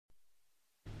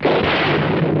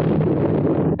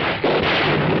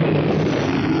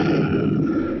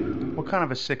kind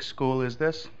of a sick school is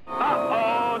this?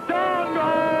 Uh-oh,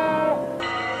 Dongo!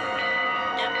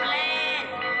 The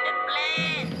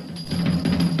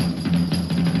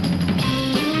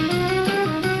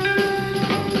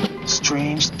plan.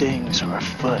 Strange things are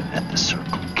afoot at the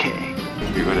Circle K.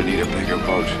 You're gonna need a bigger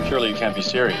boat. Surely you can't be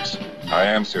serious. I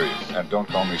am serious, and don't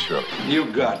call me Shirley.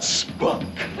 You got spunk.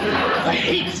 I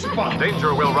hate spunk.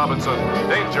 Danger, Will Robinson.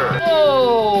 Danger.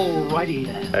 Oh, righty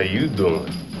then. How you doing?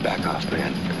 Back off,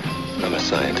 man. I'm a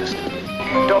scientist.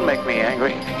 Don't make me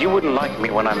angry. You wouldn't like me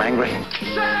when I'm angry. Say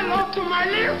hello to my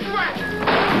little friend.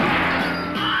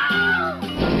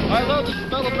 I love the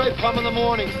smell of napalm in the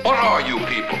morning. What are you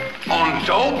people? On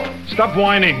dope? Stop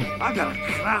whining. I got a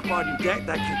crap on deck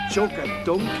that can choke a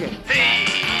donkey.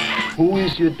 Who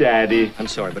is your daddy? I'm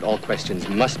sorry, but all questions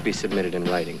must be submitted in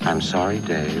writing. I'm sorry,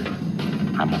 Dave.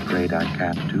 I'm afraid I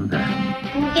can't do that.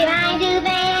 Can I do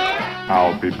that?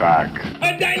 I'll be back.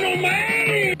 A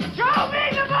dynamite! Show me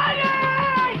the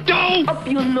money! Don't! Up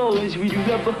your nose with your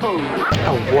rubber hose.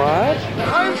 A what?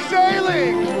 I'm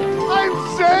sailing!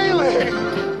 I'm sailing!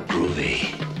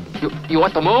 Groovy. You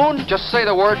want the moon? Just say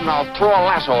the word and I'll throw a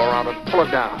lasso around it and pull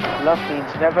it down. Love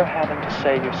means never having to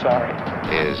say you're sorry.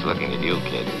 Is looking at you,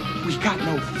 kid. We got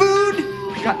no food.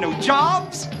 We got no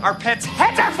jobs. Our pets'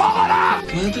 heads are falling off.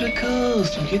 Come to the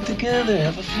coast and get together,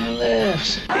 have a few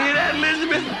laughs. Hear that,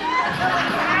 Elizabeth?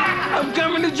 I'm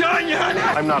coming to join you, honey.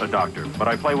 I'm not a doctor, but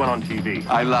I play one on TV.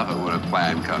 I love it when a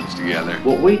plan comes together.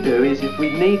 What we do is if we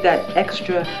need that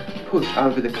extra push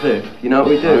over the cliff, you know what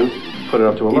we do? Put it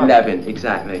up to 11. 11,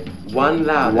 exactly. One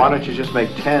louder. Why don't you just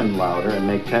make 10 louder and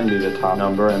make 10 be the top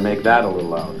number and make that a little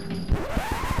louder?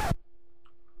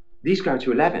 These go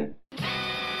to 11.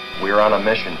 We're on a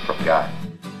mission from God.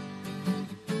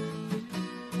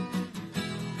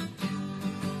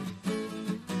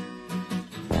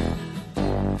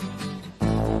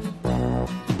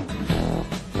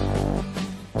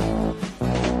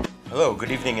 Hello, good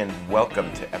evening, and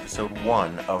welcome to episode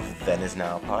 1 of Then Is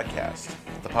Now podcast.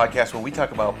 The podcast where we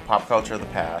talk about pop culture of the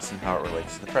past and how it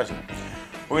relates to the present.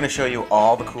 We're going to show you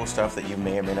all the cool stuff that you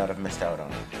may or may not have missed out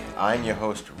on. I'm your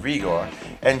host, Rigor,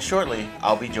 and shortly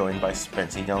I'll be joined by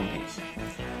Spency Domepiece.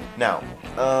 Now,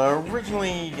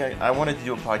 originally I wanted to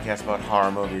do a podcast about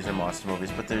horror movies and monster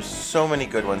movies, but there's so many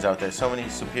good ones out there, so many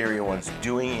superior ones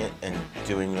doing it and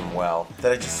doing them well,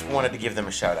 that I just wanted to give them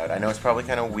a shout out. I know it's probably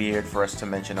kind of weird for us to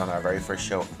mention on our very first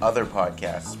show other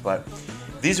podcasts, but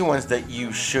these are ones that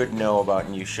you should know about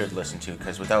and you should listen to,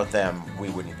 because without them, we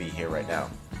wouldn't be here right now.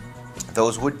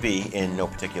 Those would be, in no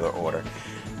particular order,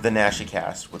 the Naschy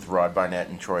Cast with Rod Barnett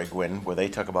and Troy Gwynn, where they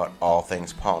talk about all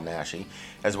things Paul Naschy,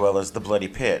 as well as The Bloody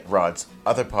Pit, Rod's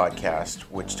other podcast,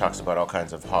 which talks about all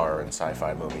kinds of horror and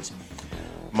sci-fi movies.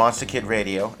 Monster Kid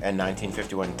Radio and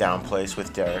 1951 Down Place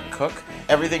with Derek Cook.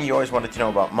 Everything you always wanted to know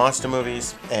about monster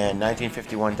movies, and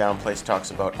 1951 Down Place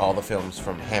talks about all the films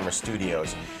from Hammer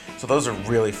Studios. So those are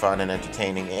really fun and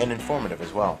entertaining and informative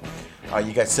as well.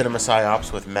 You got Cinema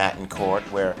Psyops with Matt and Court,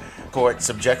 where Court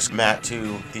subjects Matt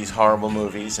to these horrible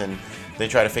movies, and they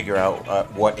try to figure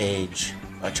out what age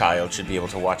a child should be able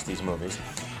to watch these movies.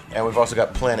 And we've also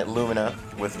got Planet Lumina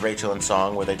with Rachel and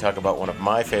Song, where they talk about one of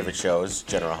my favorite shows,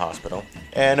 General Hospital.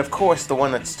 And of course, the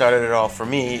one that started it all for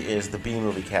me is the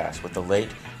B-Movie Cast with the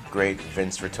late, great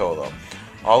Vince Rotolo.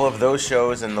 All of those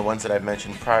shows and the ones that I've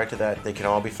mentioned prior to that, they can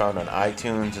all be found on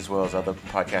iTunes as well as other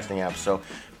podcasting apps. So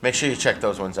make sure you check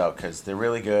those ones out, because they're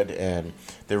really good and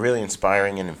they're really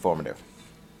inspiring and informative.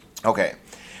 Okay,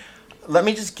 let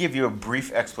me just give you a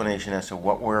brief explanation as to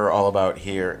what we're all about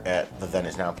here at the Then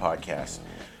Is Now podcast.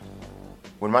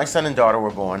 When my son and daughter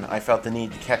were born, I felt the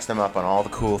need to catch them up on all the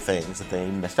cool things that they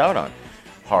missed out on.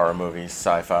 Horror movies,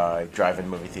 sci-fi, drive-in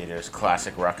movie theaters,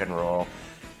 classic rock and roll,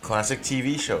 classic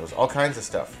TV shows, all kinds of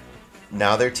stuff.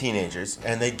 Now they're teenagers,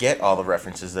 and they get all the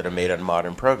references that are made on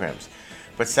modern programs.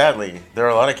 But sadly, there are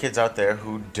a lot of kids out there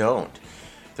who don't.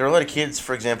 There are a lot of kids,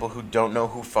 for example, who don't know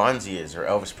who Fonzie is, or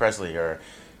Elvis Presley, or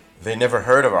they never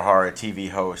heard of a horror TV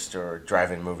host or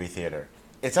drive-in movie theater.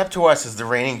 It's up to us as the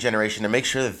reigning generation to make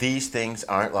sure that these things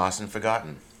aren't lost and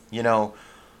forgotten. You know,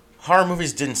 horror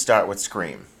movies didn't start with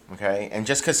Scream, okay? And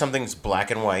just because something's black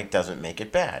and white doesn't make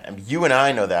it bad. I mean, you and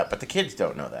I know that, but the kids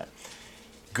don't know that.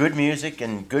 Good music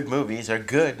and good movies are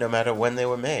good no matter when they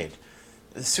were made.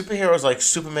 The superheroes like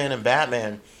Superman and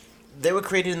Batman, they were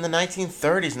created in the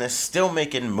 1930s, and they're still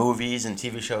making movies and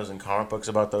TV shows and comic books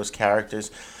about those characters.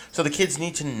 So the kids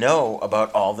need to know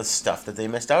about all the stuff that they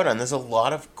missed out on. There's a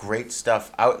lot of great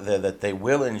stuff out there that they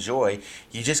will enjoy.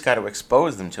 You just got to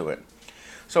expose them to it.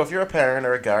 So if you're a parent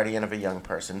or a guardian of a young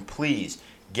person, please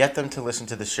get them to listen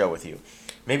to the show with you.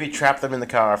 Maybe trap them in the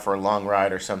car for a long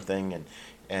ride or something,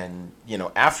 And,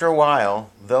 after a while,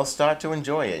 they'll start to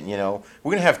enjoy it. We're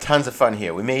going to have tons of fun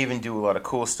here. We may even do a lot of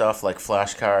cool stuff like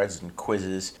flashcards and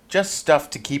quizzes. Just stuff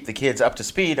to keep the kids up to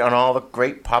speed on all the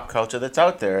great pop culture that's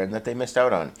out there and that they missed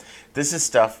out on. This is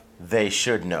stuff they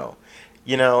should know.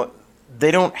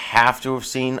 They don't have to have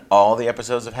seen all the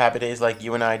episodes of Happy Days like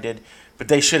you and I did, but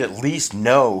they should at least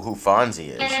know who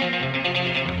Fonzie is.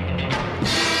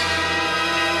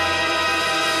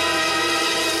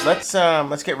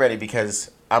 Let's get ready because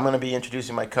I'm going to be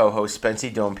introducing my co-host,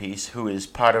 Spency Domepiece, who is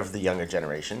part of the younger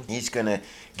generation. He's going to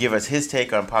give us his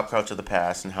take on pop culture of the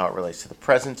past and how it relates to the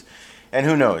present. And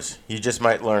who knows, you just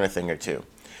might learn a thing or two.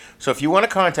 So if you want to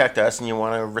contact us and you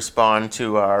want to respond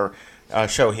to our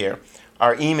show here,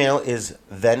 our email is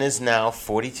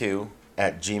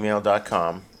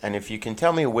thenisnow42@gmail.com. And if you can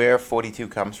tell me where 42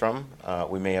 comes from,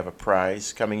 we may have a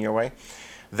prize coming your way.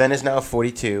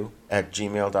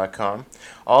 thenisnow42@gmail.com.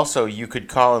 Also, you could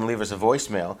call and leave us a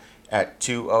voicemail at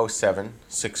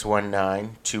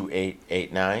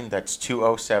 207-619-2889. That's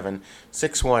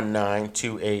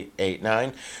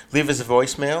 207-619-2889. Leave us a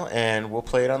voicemail and we'll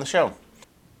play it on the show.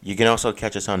 You can also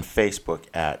catch us on Facebook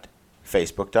at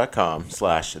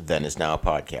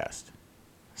facebook.com/thenisnowpodcast.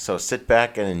 So sit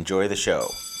back and enjoy the show.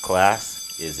 Class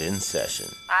is in session.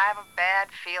 I have a bad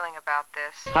feeling about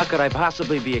this. How could I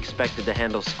possibly be expected to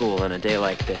handle school on a day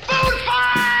like this? Food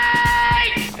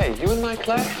fight! Hey, you in my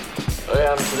class? I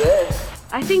am today.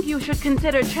 I think you should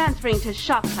consider transferring to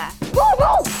shop class.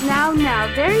 Now,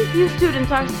 very few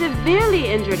students are severely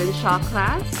injured in shop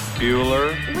class.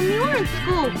 Bueller. When you were in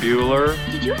school, Bueller.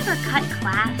 did you ever cut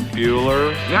class?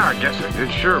 Bueller. Yeah, I guess I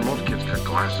did. Sure, most kids cut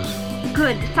classes.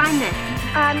 Good, sign this.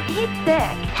 Hey,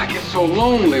 Vic. I get so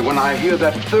lonely when I hear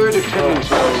that third attendance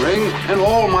bell ring and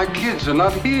all my kids are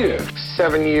not here.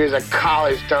 7 years of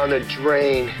college down the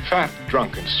drain. Fat,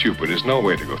 drunk, and stupid is no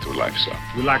way to go through life, son.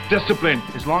 We lack discipline.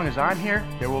 As long as I'm here,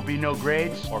 there will be no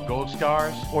grades or gold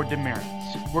stars or demerits.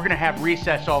 We're gonna have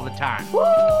recess all the time. Woo!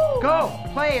 Go,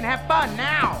 play and have fun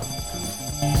now!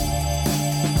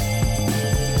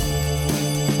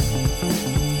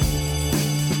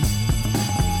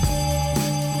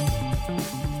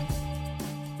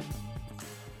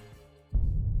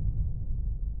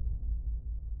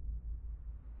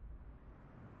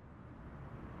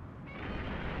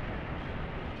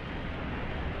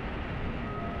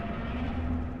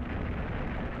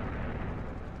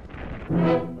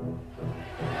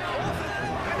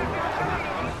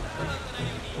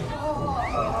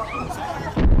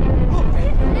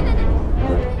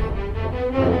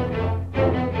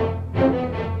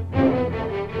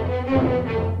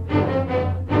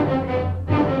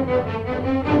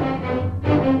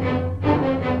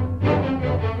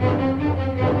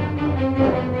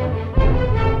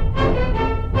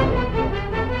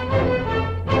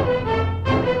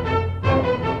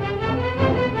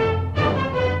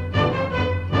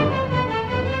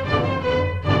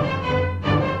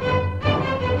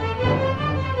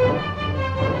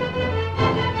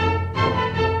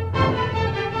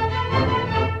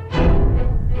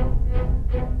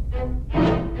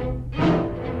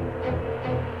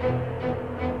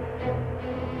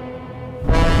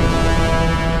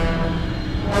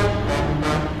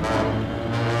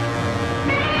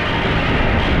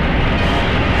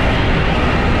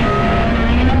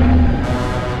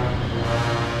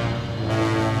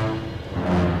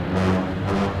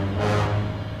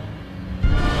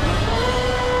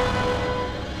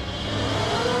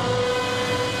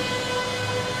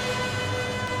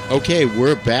 Okay,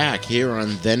 we're back here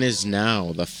on Then Is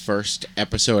Now, the first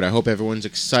episode. I hope everyone's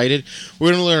excited. We're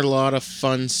going to learn a lot of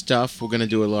fun stuff. We're going to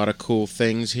do a lot of cool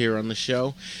things here on the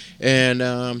show.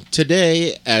 And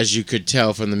today, as you could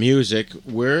tell from the music,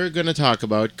 we're going to talk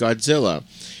about Godzilla.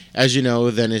 As you know,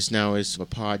 Then Is Now is a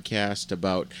podcast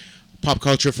about pop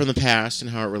culture from the past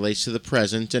and how it relates to the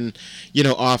present. And, you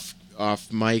know, off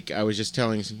mic, I was just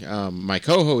telling my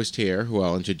co-host here, who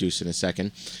I'll introduce in a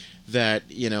second, that,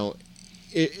 you know,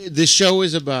 this show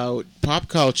is about pop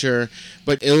culture,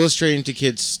 but illustrating to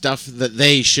kids stuff that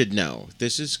they should know.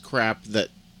 This is crap that,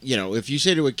 you know, if you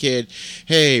say to a kid,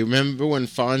 hey, remember when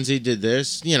Fonzie did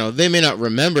this? You know, they may not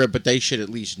remember it, but they should at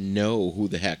least know who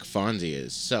the heck Fonzie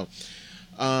is. So,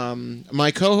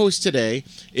 my co-host today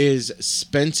is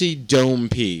Spency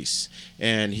Domepiece,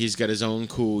 and he's got his own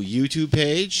cool YouTube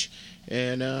page.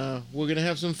 And we're going to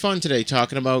have some fun today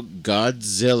talking about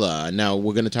Godzilla. Now,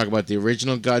 we're going to talk about the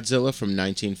original Godzilla from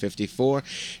 1954,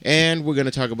 and we're going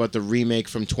to talk about the remake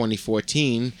from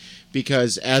 2014,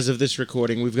 because as of this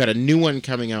recording, we've got a new one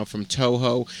coming out from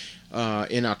Toho.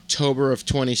 in October of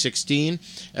 2016,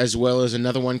 as well as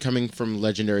another one coming from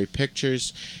Legendary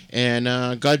Pictures. And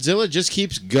Godzilla just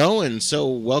keeps going. So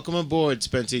welcome aboard,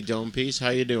 Spency Domepiece. How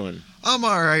you doing? I'm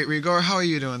all right, Rigor. How are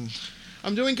you doing?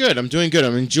 I'm doing good.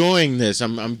 I'm enjoying this.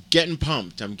 I'm getting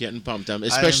pumped.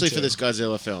 Especially for this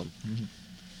Godzilla film. Mm-hmm.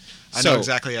 I know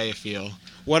exactly how you feel.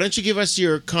 Why don't you give us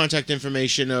your contact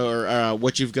information or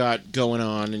what you've got going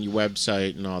on and your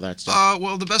website and all that stuff?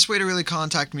 Well, the best way to really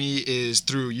contact me is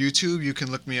through YouTube. You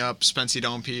can look me up, Spency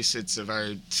Domepiece. It's a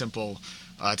very simple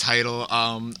title.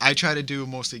 I try to do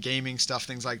mostly gaming stuff,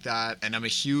 things like that, and I'm a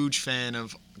huge fan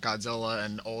of Godzilla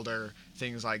and older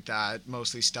things like that.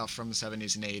 Mostly stuff from the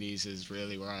 70s and 80s is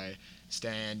really where I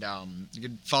stand. You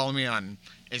can follow me on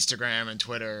Instagram and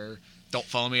Twitter. Don't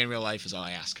follow me in real life is all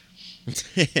I ask.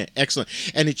 Excellent.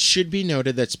 And it should be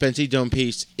noted that Spency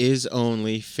Domepiece is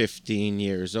only 15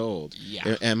 years old.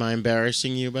 Yeah. Am I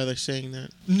embarrassing you by saying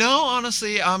that? No,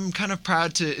 honestly, I'm kind of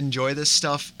proud to enjoy this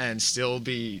stuff and still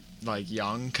be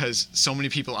young, because so many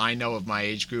people I know of my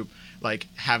age group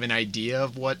have an idea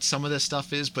of what some of this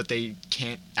stuff is, but they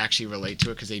can't actually relate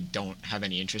to it because they don't have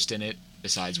any interest in it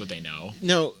besides what they know.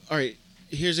 No, all right.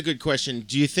 Here's a good question.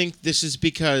 Do you think this is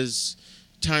because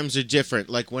times are different?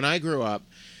 Like when I grew up,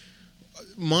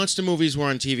 monster movies were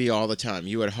on TV all the time.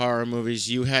 You had horror movies.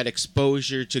 You had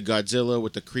exposure to Godzilla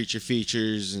with the creature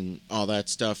features and all that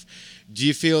stuff. Do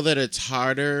you feel that it's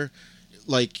harder,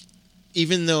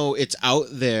 even though it's out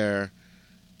there,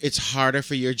 it's harder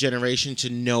for your generation to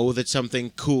know that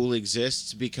something cool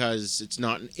exists because it's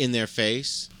not in their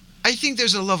face? I think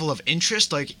there's a level of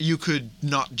interest. You could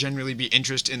not generally be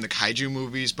interested in the kaiju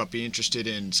movies, but be interested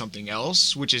in something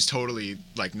else, which is totally,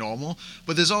 normal.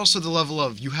 But there's also the level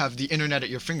of you have the internet at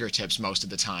your fingertips most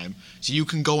of the time. So you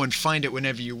can go and find it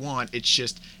whenever you want. It's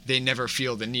just they never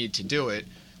feel the need to do it.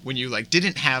 When you,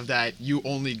 didn't have that, you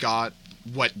only got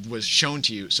what was shown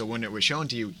to you. So when it was shown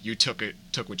to you, you took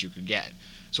what you could get.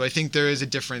 So I think there is a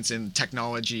difference in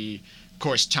technology, of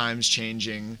course, times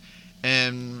changing,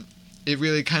 and it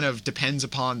really kind of depends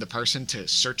upon the person to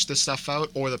search this stuff out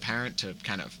or the parent to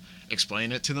kind of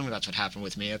explain it to them. That's what happened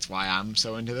with me. That's why I'm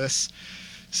so into this.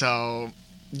 So,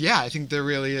 yeah, I think there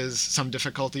really is some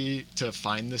difficulty to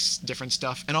find this different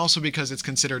stuff. And also because it's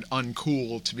considered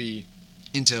uncool to be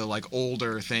into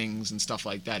older things and stuff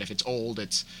like that. If it's old,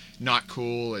 it's not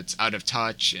cool, it's out of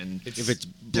touch, and if it's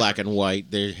black and white,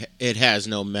 it has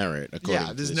no merit according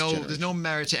to this generation. There's no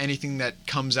merit to anything that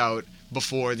comes out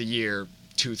before the year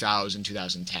 2000,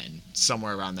 2010,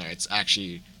 somewhere around there. It's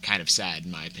actually kind of sad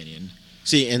in my opinion.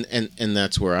 See, and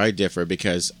that's where I differ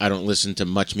because I don't listen to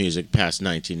much music past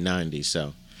 1990,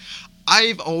 so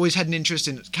I've always had an interest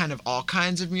in kind of all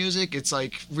kinds of music. It's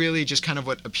really just kind of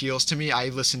what appeals to me. I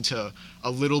listen to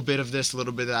a little bit of this, a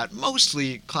little bit of that,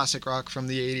 mostly classic rock from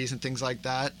the 80s and things like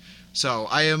that. So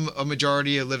I am a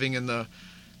majority living in the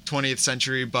 20th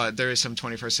century, but there is some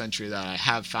 21st century that I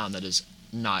have found that is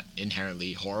not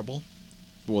inherently horrible.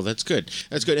 Well, that's good.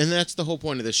 That's good. And that's the whole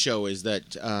point of the show is that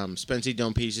Spency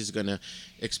Domepiece is going to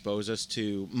expose us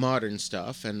to modern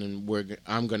stuff, and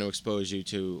I'm going to expose you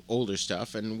to older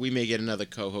stuff, and we may get another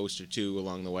co-host or two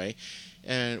along the way,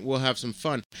 and we'll have some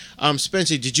fun.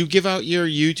 Spency, did you give out your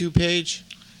YouTube page?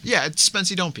 Yeah, it's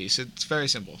Spency Domepiece. It's very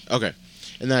simple. Okay.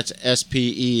 And that's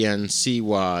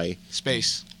SPENCY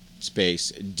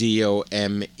space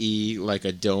DOME, like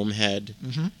a dome head.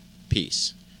 Mm-hmm.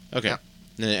 Piece. Okay. Yep.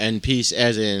 And peace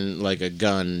as in a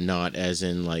gun, not as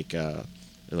in World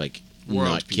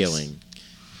not peace. Killing.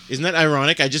 Isn't that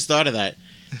ironic? I just thought of that.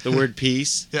 The word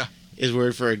peace is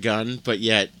word for a gun, but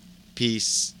yet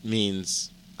peace means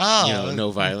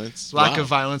no violence. Lack of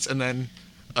violence, and then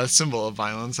a symbol of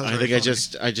violence. That's I think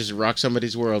funny. I just rocked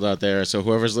somebody's world out there. So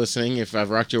whoever's listening, if I've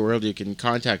rocked your world, you can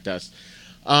contact us.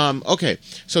 Okay,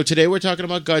 so today we're talking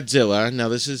about Godzilla. Now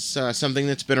this is something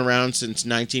that's been around since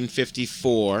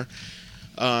 1954.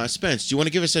 Spence, do you want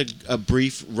to give us a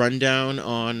brief rundown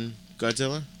on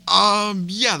Godzilla?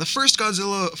 Yeah, the first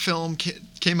Godzilla film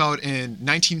came out in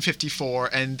 1954,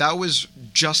 and that was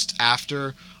just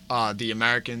after the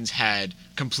Americans had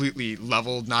completely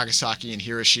leveled Nagasaki and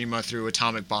Hiroshima through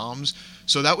atomic bombs.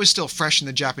 So that was still fresh in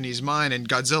the Japanese mind, and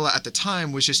Godzilla at the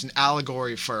time was just an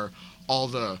allegory for all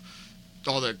the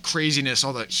craziness,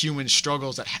 all the human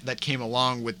struggles that came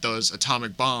along with those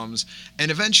atomic bombs.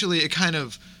 And eventually it kind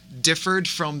of differed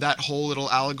from that whole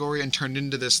little allegory and turned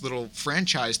into this little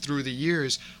franchise through the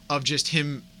years of just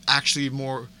him actually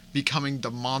more becoming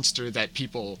the monster that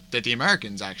the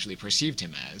Americans actually perceived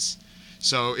him as.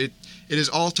 So it has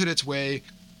altered its way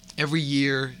every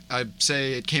year. I'd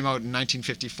say it came out in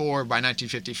 1954. By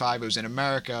 1955 it was in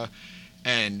America,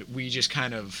 and we just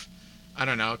kind of I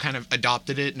don't know, kind of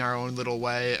adopted it in our own little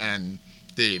way, and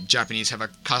the Japanese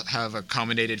have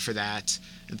accommodated for that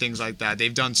and things like that.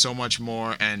 They've done so much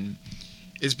more, and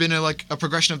it's been a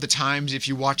progression of the times. If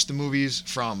you watch the movies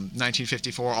from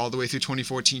 1954 all the way through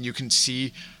 2014, you can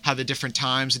see how the different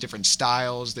times, the different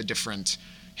styles, the different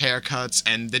haircuts,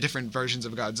 and the different versions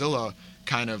of Godzilla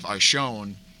kind of are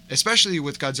shown, especially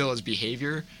with Godzilla's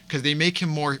behavior, because they make him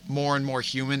more and more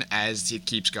human as it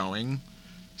keeps going.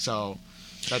 So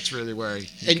that's really where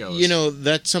he goes. You know,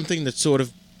 that's something that sort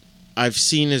of I've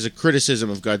seen as a criticism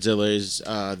of Godzilla is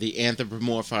the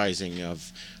anthropomorphizing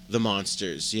of the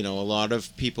monsters. You know, a lot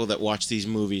of people that watch these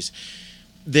movies,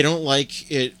 they don't like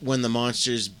it when the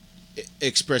monsters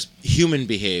express human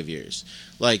behaviors.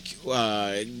 Like,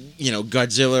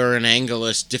 Godzilla and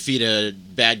Anguillus defeat a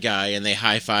bad guy and they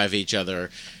high-five each other.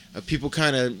 People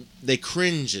they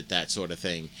cringe at that sort of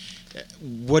thing.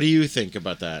 What do you think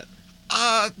about that?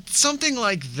 Something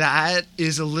like that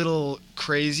is a little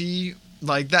crazy.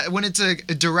 Like that, when it's a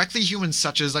directly human,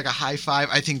 such as like a high five,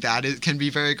 I think that it can be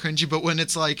very cringy. But when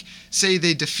it's like, say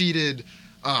they defeated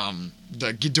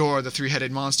the Ghidorah, the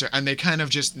three-headed monster, and they kind of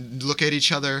just look at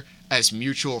each other as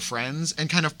mutual friends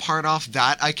and kind of part off,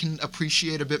 that I can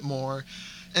appreciate a bit more.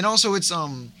 And also it's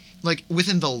like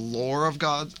within the lore of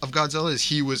Godzilla is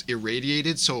he was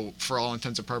irradiated, so for all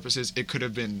intents and purposes it could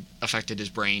have been affected his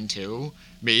brain too,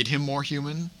 made him more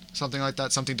human. Something like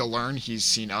that, something to learn. He's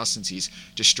seen us since he's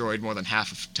destroyed more than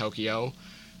half of Tokyo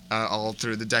all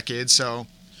through the decades. So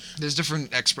there's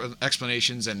different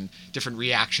explanations and different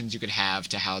reactions you could have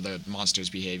to how the monster's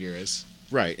behavior is.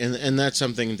 Right, and that's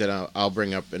something that I'll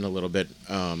bring up in a little bit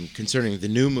concerning the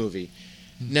new movie.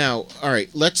 Now, all right,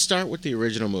 let's start with the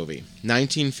original movie,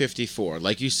 1954.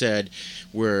 Like you said,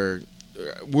 World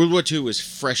War II was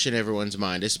fresh in everyone's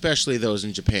mind, especially those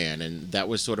in Japan, and that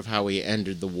was sort of how we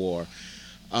ended the war.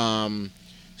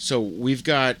 So we've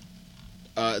got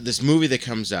this movie that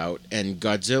comes out, and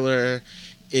Godzilla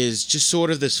is just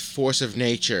sort of this force of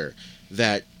nature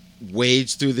that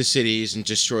wades through the cities and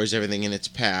destroys everything in its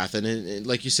path. And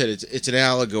like you said, it's an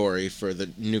allegory for the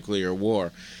nuclear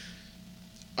war.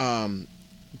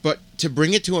 But to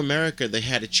bring it to America, they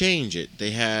had to change it.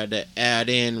 They had to add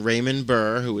in Raymond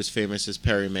Burr, who was famous as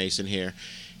Perry Mason here,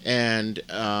 and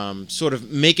sort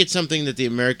of make it something that the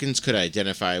Americans could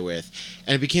identify with.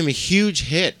 And it became a huge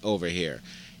hit over here.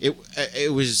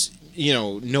 It was,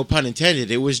 no pun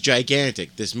intended, it was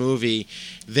gigantic. This movie,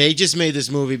 they just made this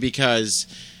movie because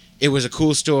it was a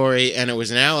cool story and it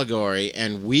was an allegory,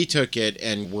 and we took it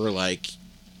and we're like,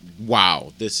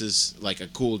 wow, this is like a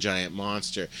cool giant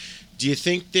monster. Do you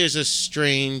think there's a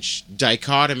strange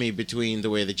dichotomy between the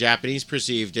way the Japanese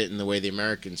perceived it and the way the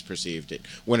Americans perceived it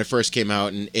when it first came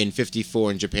out in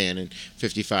 54 in Japan and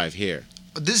 55 here?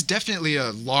 There's definitely a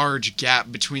large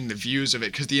gap between the views of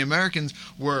it, because the Americans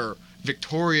were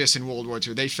victorious in World War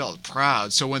II. They felt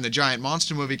proud. So when the giant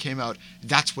monster movie came out,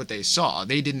 that's what they saw.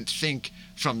 They didn't think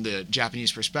from the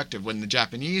Japanese perspective. When the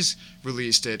Japanese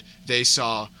released it, they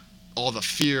saw all the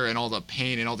fear and all the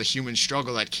pain and all the human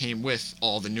struggle that came with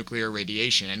all the nuclear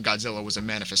radiation, and Godzilla was a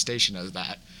manifestation of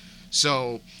that.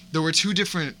 So there were two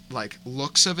different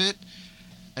looks of it,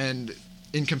 and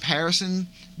in comparison,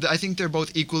 I think they're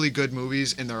both equally good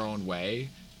movies in their own way,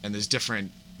 and there's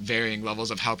different varying levels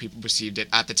of how people perceived it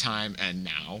at the time and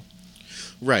now.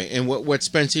 Right, and what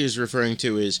Spencer is referring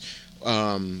to is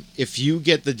if you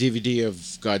get the DVD of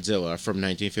Godzilla from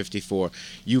 1954,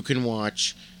 you can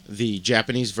watch the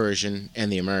Japanese version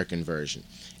and the American version,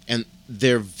 and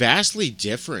they're vastly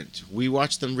different. We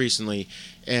watched them recently,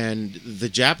 and the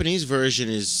Japanese version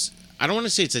is, I don't want to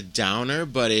say it's a downer,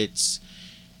 but it's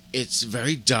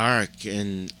very dark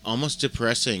and almost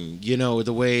depressing.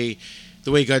 The way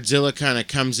Godzilla kind of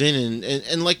comes in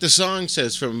and like the song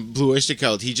says from Blue Oyster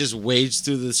Cult, he just wades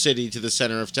through the city to the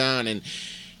center of town, and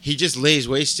he just lays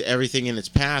waste to everything in its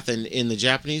path. And in the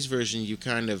Japanese version,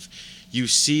 you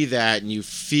see that and you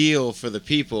feel for the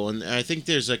people. And I think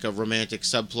there's like a romantic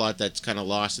subplot that's kind of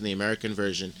lost in the American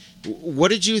version. What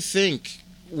did you think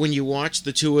when you watched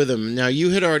the two of them? Now,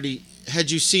 had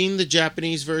you seen the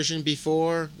Japanese version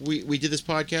before we did this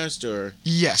podcast, or?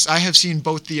 Yes, I have seen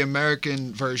both the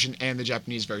American version and the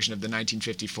Japanese version of the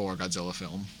 1954 Godzilla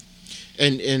film.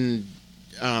 And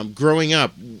growing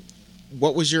up,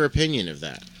 what was your opinion of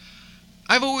that?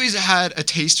 I've always had a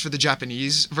taste for the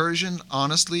Japanese version,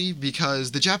 honestly,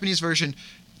 because the Japanese version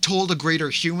told a greater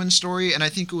human story, and I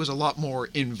think it was a lot more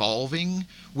involving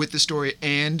with the story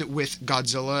and with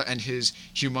Godzilla and his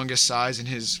humongous size and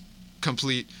his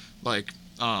complete,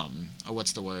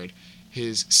 what's the word?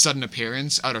 his sudden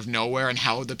appearance out of nowhere and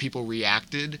how the people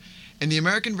reacted. In the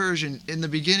American version, in the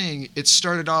beginning, it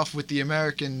started off with the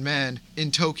American man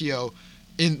in Tokyo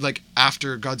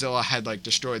after Godzilla had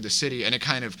destroyed the city, and it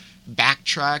kind of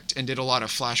backtracked and did a lot of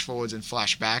flash forwards and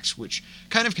flashbacks, which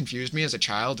kind of confused me as a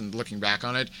child, and looking back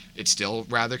on it, it's still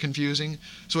rather confusing.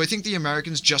 So I think the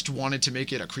Americans just wanted to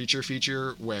make it a creature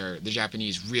feature where the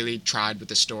Japanese really tried with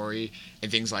the story and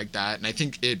things like that, and I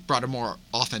think it brought a more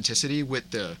authenticity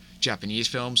with the Japanese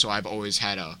film, so I've always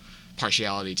had a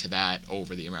partiality to that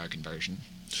over the American version.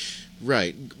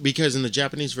 Right, because in the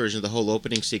Japanese version, the whole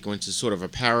opening sequence is sort of a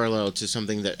parallel to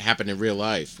something that happened in real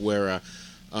life, where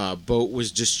a boat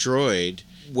was destroyed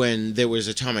when there was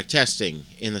atomic testing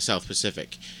in the South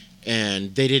Pacific,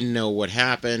 and they didn't know what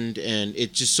happened, and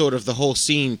it just sort of, the whole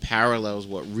scene parallels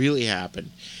what really happened,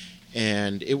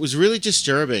 and it was really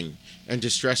disturbing and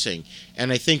distressing,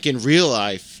 and I think in real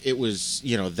life, it was,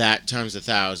 that times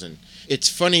 1,000. It's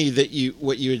funny that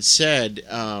what you had said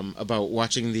about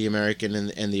watching the American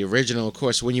and the original. Of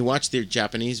course, when you watch the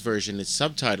Japanese version, it's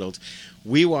subtitled.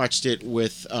 We watched it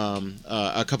with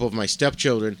a couple of my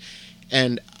stepchildren,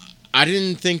 and I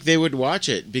didn't think they would watch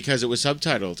it because it was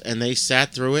subtitled, and they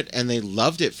sat through it, and they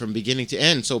loved it from beginning to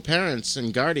end. So parents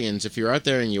and guardians, if you're out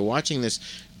there and you're watching this,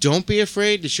 don't be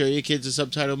afraid to show your kids a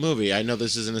subtitled movie. I know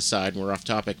this is an aside and we're off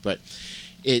topic, but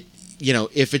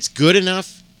if it's good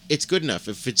enough, it's good enough.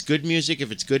 If it's good music,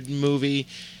 if it's good movie,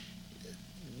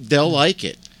 they'll like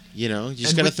it. You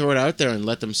just got to throw it out there and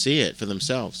let them see it for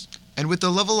themselves. And with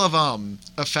the level of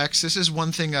effects, this is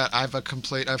one thing that a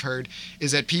complaint I've heard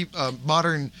is that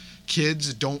modern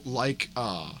kids don't like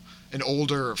an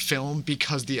older film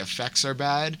because the effects are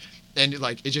bad, and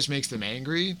it just makes them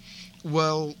angry.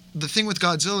 Well, the thing with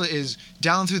Godzilla is,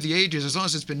 down through the ages, as long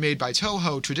as it's been made by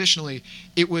Toho, traditionally,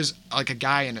 it was like a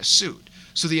guy in a suit.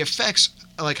 So the effects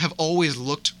have always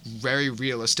looked very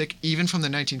realistic, even from the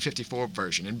 1954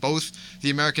 version. In both the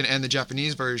American and the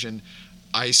Japanese version,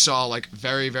 I saw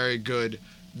very, very good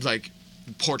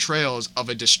portrayals of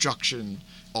a destruction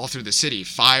all through the city,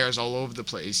 fires all over the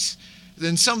place.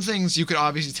 Then some things you could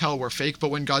obviously tell were fake, but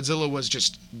when Godzilla was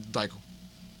just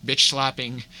bitch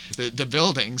slapping the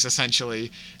buildings,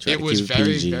 essentially, it was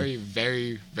very, very,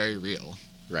 very, very real.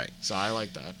 Right. So I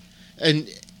like that. And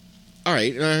all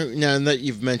right, now that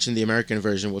you've mentioned the American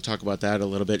version, we'll talk about that a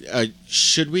little bit.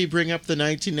 Should we bring up the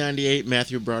 1998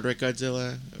 Matthew Broderick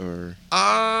Godzilla, or?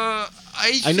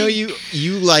 I know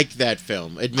you like that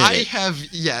film. Admit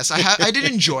it. Yes, I did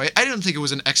enjoy it. I didn't think it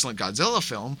was an excellent Godzilla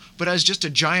film, but as just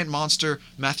a giant monster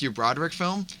Matthew Broderick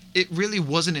film, it really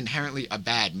wasn't inherently a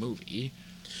bad movie.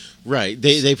 Right.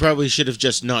 They probably should have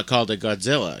just not called it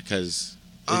Godzilla, because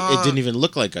it didn't even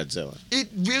look like Godzilla.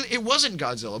 It wasn't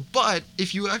Godzilla, but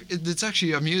it's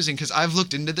actually amusing because I've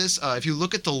looked into this. If you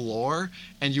look at the lore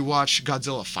and you watch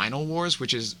Godzilla Final Wars,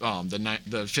 which is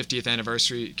the 50th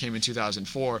anniversary, came in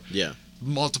 2004. Yeah.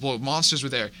 Multiple monsters were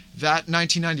there. That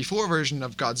 1994 version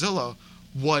of Godzilla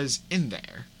was in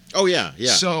there. Oh yeah,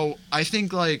 yeah. So I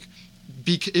think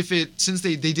since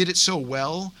they did it so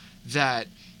well that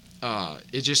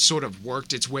it just sort of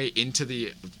worked its way into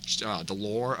the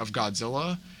lore of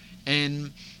Godzilla,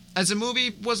 and as a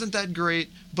movie wasn't that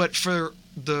great, but for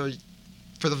the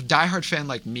diehard fan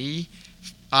like me,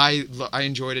 I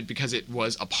enjoyed it because it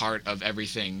was a part of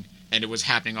everything, and it was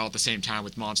happening all at the same time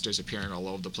with monsters appearing all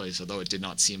over the place, although it did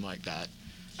not seem like that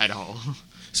at all.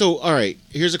 So, all right,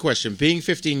 here's a question. Being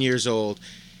 15 years old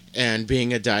and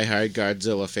being a diehard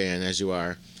Godzilla fan as you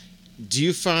are, do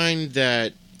you find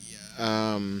that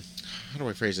how do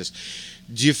I phrase this?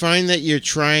 Do you find that you're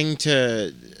trying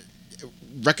to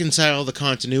reconcile the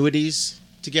continuities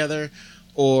together,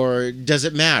 or does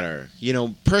it matter?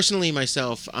 Personally,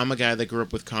 myself, I'm a guy that grew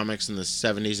up with comics in the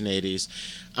 70s and 80s.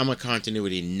 I'm a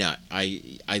continuity nut.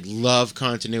 I love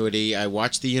continuity. I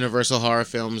watch the Universal horror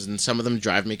films, and some of them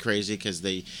drive me crazy because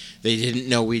they didn't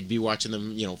know we'd be watching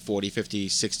them, 40, 50,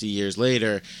 60 years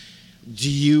later.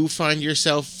 Do you find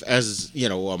yourself as,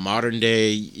 a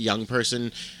modern-day young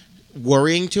person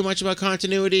worrying too much about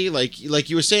continuity? Like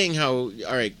you were saying how,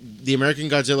 all right, the American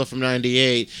Godzilla from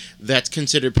 98, that's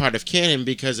considered part of canon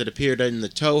because it appeared in the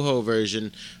Toho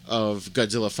version of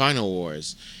Godzilla Final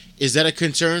Wars. Is that a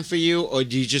concern for you, or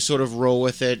do you just sort of roll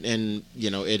with it and,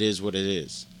 it is what it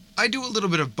is? I do a little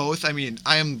bit of both. I mean,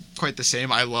 I am quite the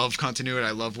same. I love continuity.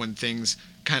 I love when things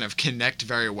kind of connect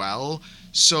very well.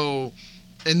 So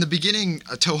in the beginning,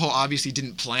 Toho obviously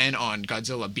didn't plan on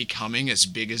Godzilla becoming as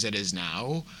big as it is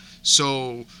now.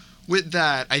 So with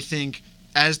that, I think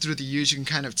as through the years, you can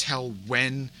kind of tell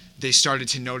when they started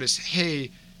to notice, hey,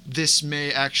 this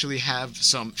may actually have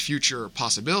some future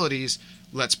possibilities,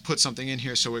 let's put something in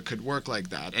here so it could work like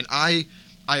that. And I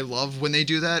love when they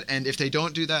do that, and if they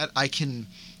don't do that, I can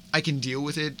deal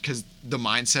with it, because the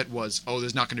mindset was, oh,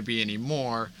 there's not going to be any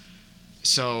more.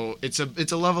 So it's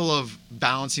a level of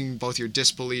balancing both your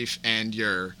disbelief and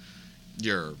your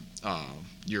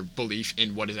belief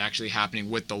in what is actually happening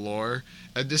with the lore.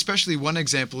 Especially one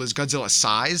example is Godzilla's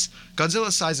size.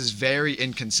 Godzilla's size is very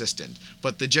inconsistent,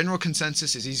 but the general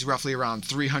consensus is he's roughly around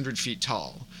 300 feet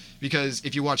tall. Because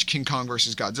if you watch King Kong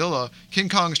versus Godzilla, King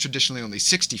Kong is traditionally only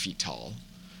 60 feet tall,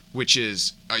 which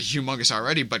is humongous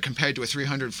already, but compared to a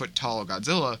 300-foot tall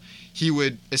Godzilla, he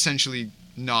would essentially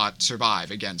not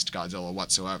survive against Godzilla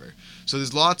whatsoever. So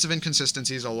there's lots of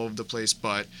inconsistencies all over the place,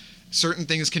 but certain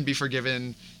things can be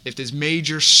forgiven. If there's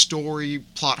major story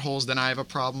plot holes, then I have a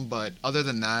problem, but other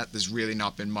than that, there's really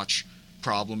not been much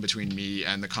problem between me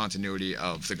and the continuity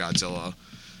of the Godzilla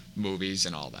movies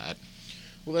and all that.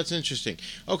 Well, that's interesting.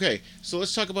 Okay, so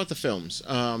let's talk about the films.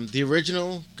 The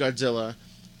original Godzilla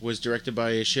was directed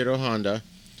by Ishiro Honda,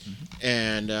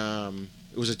 and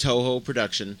it was a Toho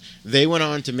production. They went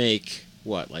on to make,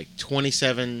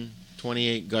 27,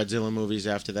 28 Godzilla movies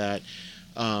after that.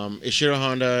 Ishiro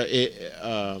Honda,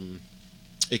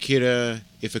 Akira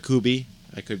Ifukube,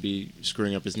 I could be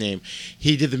screwing up his name,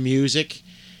 he did the music,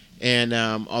 and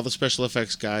all the special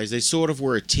effects guys, they sort of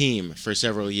were a team for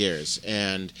several years.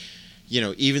 And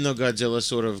even though Godzilla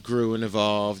sort of grew and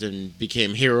evolved and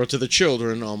became hero to the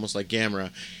children, almost like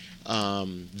Gamera,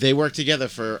 they worked together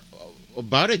for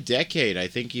about a decade, I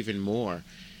think even more.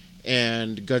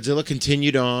 And Godzilla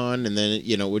continued on, and then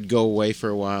it would go away for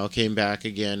a while, came back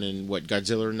again, and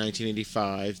Godzilla in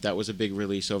 1985, that was a big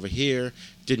release over here,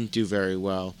 didn't do very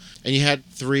well. And you had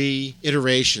 3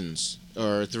 iterations,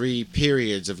 or 3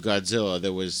 periods of Godzilla.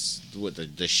 There was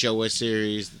the Showa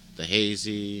series, the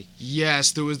Heisei.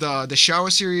 Yes, there was the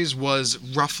Showa series was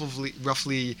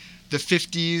roughly the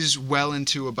 50s well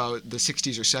into about the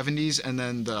 60s or 70s, and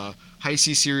then the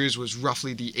Heisei series was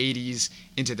roughly the 80s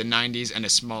into the 90s and a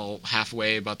small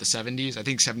halfway about the 70s. I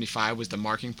think 75 was the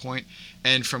marking point.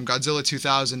 And from Godzilla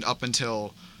 2000 up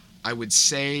until, I would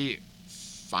say,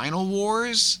 Final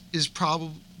Wars is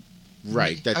probably...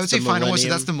 Right, that's I would say the Final Wars, Millennium.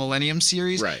 that's the Millennium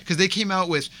series. Right. Because they came out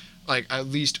with at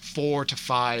least 4 to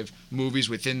 5 movies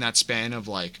within that span of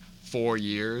 4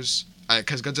 years.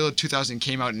 Because Godzilla 2000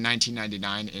 came out in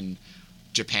 1999 in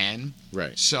Japan.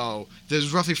 Right. So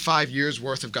there's roughly 5 years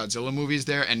worth of Godzilla movies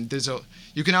there, and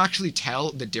you can actually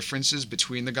tell the differences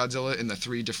between the Godzilla in the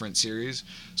 3 different series.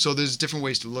 So there's different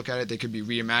ways to look at it. They could be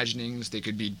reimaginings, they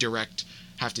could be direct,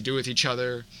 have to do with each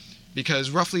other.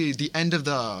 Because roughly the end of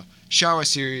the Showa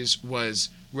series was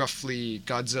roughly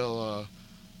Godzilla...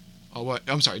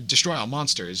 Destroy All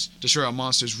Monsters. Destroy All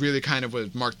Monsters really kind of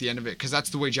would mark the end of it, because that's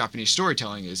the way Japanese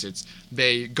storytelling is.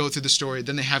 They go through the story,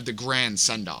 then they have the grand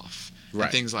send-off, and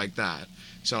things like that.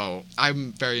 So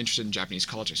I'm very interested in Japanese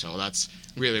culture, so that's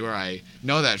really where I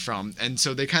know that from. And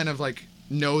so they kind of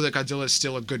know that Godzilla is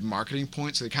still a good marketing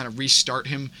point, so they kind of restart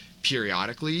him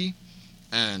periodically,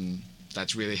 and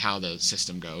that's really how the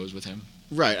system goes with him.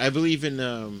 Right. I believe in,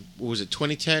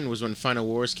 2010 was when Final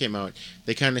Wars came out.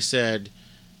 They kind of said...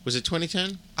 Was it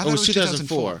 2010? I thought it was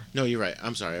 2004. No, you're right.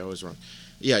 I'm sorry, I was wrong.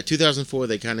 Yeah, 2004,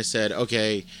 they kind of said,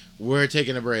 okay, we're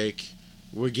taking a break.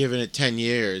 We're giving it 10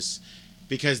 years.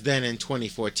 Because then in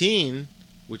 2014,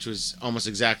 which was almost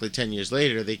exactly 10 years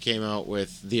later, they came out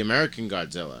with the American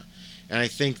Godzilla. And I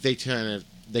think they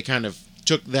kind of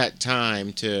took that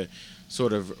time to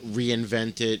sort of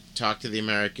reinvent it, talk to the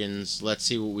Americans, let's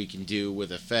see what we can do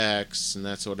with effects and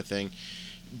that sort of thing.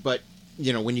 But,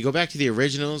 when you go back to the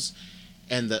originals...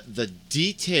 And the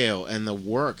detail and the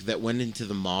work that went into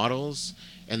the models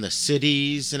and the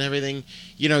cities and everything,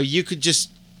 you could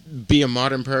just be a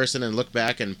modern person and look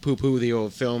back and poo-poo the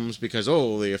old films because,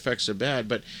 the effects are bad.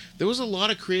 But there was a lot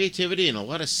of creativity and a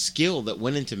lot of skill that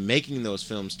went into making those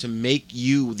films to make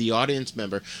you, the audience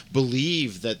member,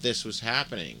 believe that this was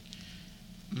happening.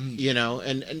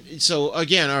 And so,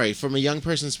 again, all right, from a young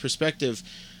person's perspective...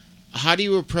 How do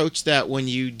you approach that when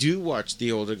you do watch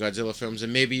the older Godzilla films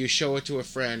and maybe you show it to a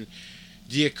friend?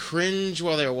 Do you cringe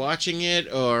while they're watching it,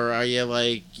 or are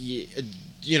you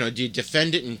do you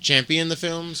defend it and champion the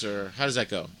films, or how does that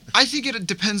go? I think it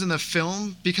depends on the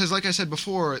film, because like I said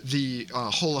before, the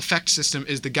whole effect system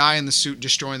is the guy in the suit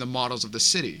destroying the models of the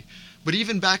city. But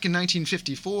even back in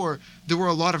 1954, there were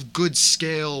a lot of good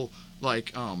scale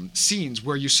scenes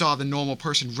where you saw the normal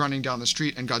person running down the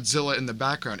street and Godzilla in the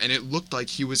background, and it looked like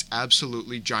he was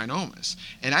absolutely ginormous.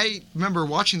 And I remember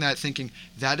watching that thinking,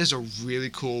 that is a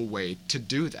really cool way to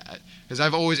do that, because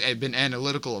I've always been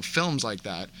analytical of films like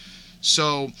that.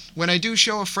 So when I do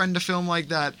show a friend a film like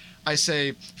that, I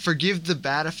say, forgive the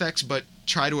bad effects, but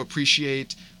try to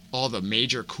appreciate all the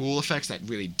major cool effects that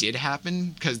really did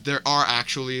happen, because there are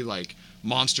actually like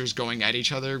monsters going at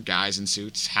each other, guys in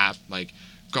suits, like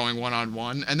going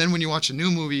one-on-one. And then when you watch a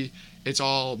new movie, it's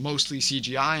all mostly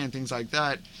CGI and things like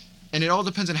that. And it all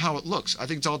depends on how it looks. I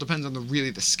think it all depends on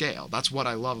the scale. That's what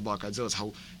I love about Godzilla, is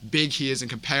how big he is in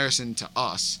comparison to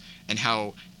us and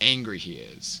how angry he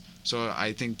is. So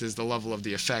I think there's the level of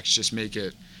the effects just make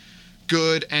it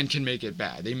good and can make it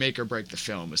bad. They make or break the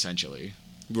film, essentially.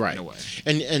 Right. In a way.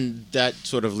 And that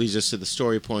sort of leads us to the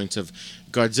story points of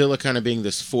Godzilla kind of being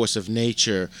this force of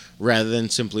nature rather than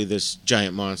simply this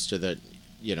giant monster that,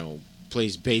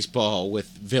 plays baseball with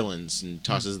villains and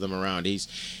tosses them around.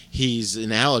 He's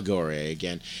an allegory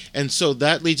again. And so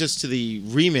that leads us to the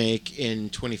remake in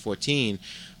 2014,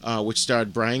 which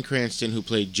starred Bryan Cranston, who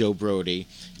played Joe Brody.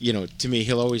 To me,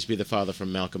 he'll always be the father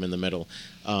from Malcolm in the Middle.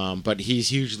 But he's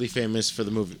hugely famous for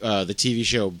the movie, the TV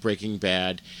show Breaking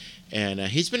Bad. And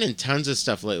he's been in tons of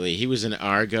stuff lately. He was in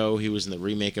Argo. He was in the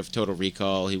remake of Total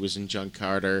Recall. He was in John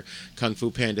Carter, Kung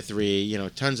Fu Panda 3,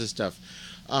 tons of stuff.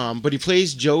 But he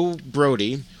plays Joe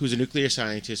Brody, who's a nuclear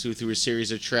scientist who, through a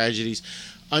series of tragedies,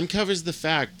 uncovers the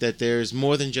fact that there's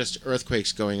more than just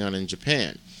earthquakes going on in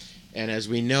Japan. And as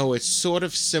we know, it's sort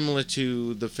of similar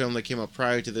to the film that came out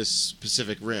prior to this,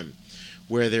 Pacific Rim,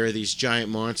 where there are these giant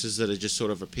monsters that are just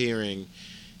sort of appearing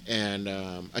and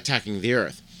attacking the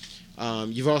Earth.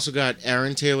 You've also got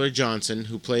Aaron Taylor Johnson,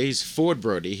 who plays Ford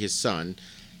Brody, his son.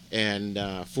 And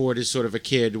Ford is sort of a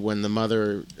kid when the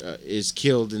mother is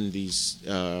killed in these...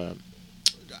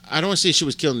 I don't want to say she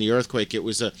was killed in the earthquake. It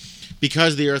was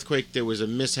because of the earthquake, there was a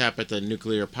mishap at the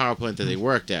nuclear power plant that they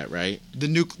worked at, right?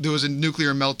 There was a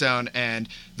nuclear meltdown, and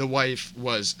the wife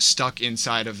was stuck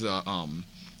inside of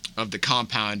the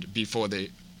compound before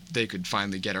they could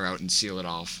finally get her out and seal it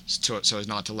off, so as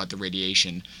not to let the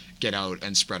radiation get out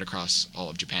and spread across all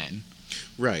of Japan.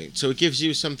 Right. So it gives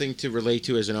you something to relate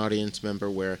to as an audience member,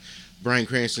 where Bryan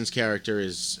Cranston's character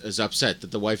is upset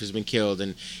that the wife has been killed,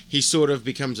 and he sort of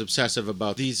becomes obsessive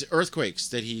about these earthquakes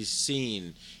that he's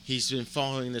seen. He's been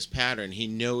following this pattern. He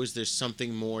knows there's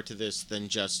something more to this than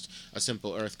just a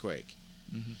simple earthquake.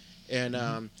 Mm-hmm.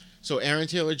 And so Aaron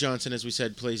Taylor Johnson, as we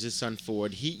said, plays his son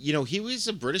Ford. He was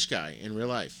a British guy in real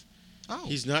life. Oh.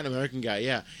 He's not an American guy,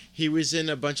 yeah. He was in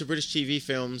a bunch of British TV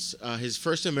films. His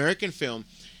first American film,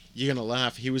 you're going to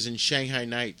laugh, he was in Shanghai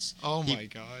Nights. Oh, my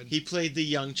God. He played the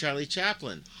young Charlie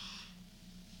Chaplin.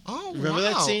 Oh, remember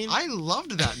that scene? I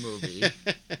loved that movie.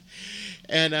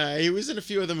 And he was in a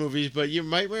few other movies, but you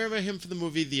might remember him from the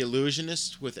movie The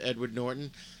Illusionist with Edward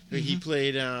Norton. Mm-hmm.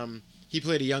 He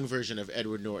played a young version of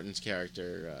Edward Norton's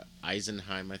character.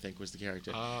 Eisenheim, I think, was the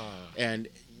character. And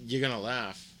you're going to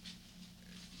laugh.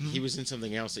 He was in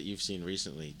something else that you've seen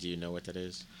recently. Do you know what that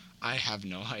is? I have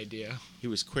no idea. He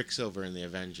was Quicksilver in the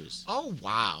Avengers. Oh,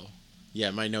 wow. Yeah,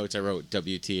 my notes I wrote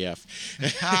WTF.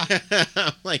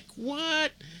 I'm like,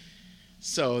 what?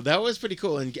 So that was pretty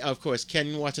cool. And, of course,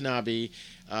 Ken Watanabe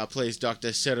plays Dr.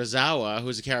 Serizawa,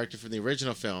 who's a character from the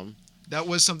original film. That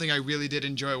was something I really did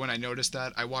enjoy when I noticed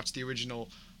that. I watched the original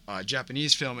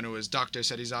Japanese film, and it was Dr.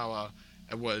 Serizawa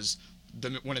was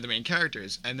one of the main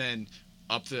characters. And then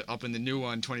up in the new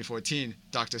one, 2014,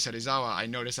 Dr. Serizawa, I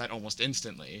noticed that almost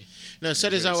instantly. Now,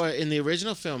 Serizawa, in the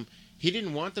original film, he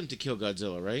didn't want them to kill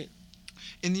Godzilla, right?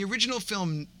 In the original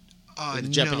film, the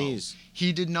Japanese. No.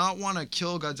 He did not want to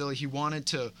kill Godzilla. He wanted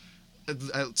to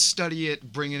study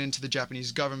it, bring it into the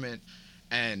Japanese government,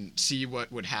 and see what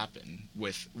would happen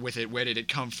with it. Where did it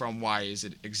come from? Why does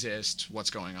it exist?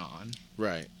 What's going on?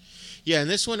 Right. Yeah, in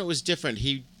this one it was different.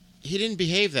 He didn't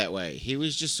behave that way. He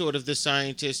was just sort of the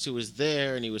scientist who was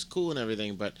there, and he was cool and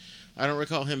everything, but I don't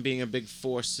recall him being a big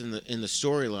force in the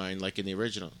storyline like in the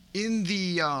original. In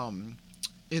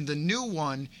the new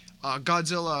one,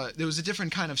 Godzilla, there was a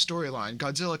different kind of storyline.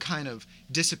 Godzilla kind of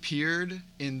disappeared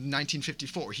in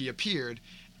 1954. He appeared,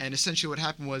 and essentially what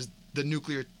happened was the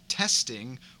nuclear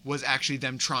testing was actually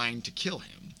them trying to kill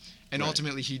him. And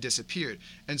ultimately he disappeared.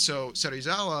 And so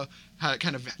Serizawa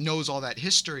kind of knows all that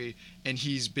history, and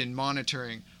he's been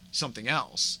monitoring something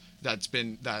else that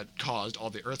caused all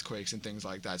the earthquakes and things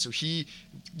like that. So he,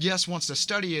 yes, wants to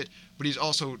study it, but he's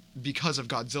also, because of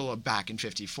Godzilla back in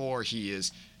 54, he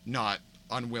is not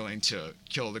unwilling to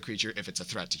kill the creature if it's a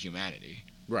threat to humanity.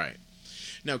 Right.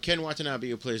 Now, Ken Watanabe,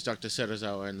 who plays Dr.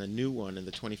 Serizawa in the new one, in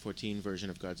the 2014 version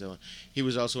of Godzilla, he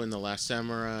was also in The Last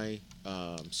Samurai,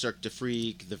 Cirque du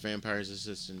Freak, The Vampire's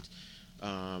Assistant.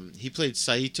 He played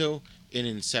Saito in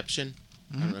Inception.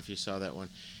 I don't know if you saw that one.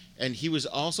 And he was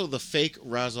also the fake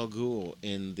Ra's al Ghul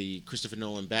in the Christopher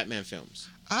Nolan Batman films.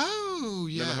 Oh,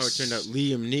 yes. Remember how it turned out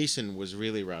Liam Neeson was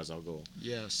really Ra's al Ghul?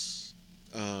 Yes.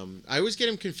 I always get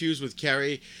him confused with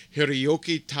Cary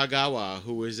Hiroyuki Tagawa,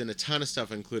 who was in a ton of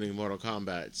stuff, including Mortal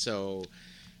Kombat. So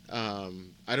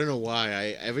I don't know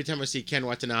why. Every time I see Ken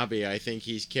Watanabe, I think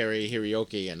he's Cary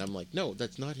Hiroyuki, and I'm like, no,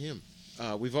 that's not him.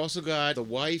 We've also got the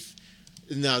wife.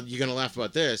 Now, you're going to laugh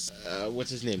about this. What's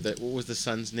his name? What was the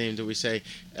son's name, do we say?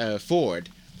 Ford.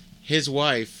 His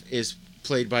wife is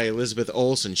played by Elizabeth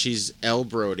Olsen. She's Elle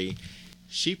Brody.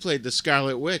 She played the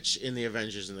Scarlet Witch in the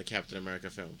Avengers and the Captain America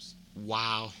films.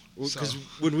 Wow. Because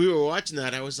when we were watching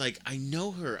that, I was like, I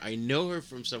know her. I know her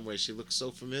from somewhere. She looks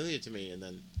so familiar to me. And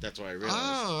then that's why I realized.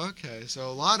 Oh, okay. So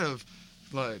a lot of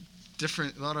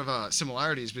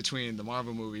similarities between the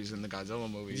Marvel movies and the Godzilla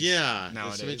movies. Yeah, nowadays.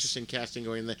 There's some interesting casting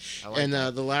going there. Like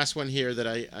the last one here that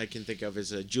I can think of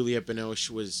is Juliette Binoche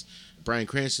was Bryan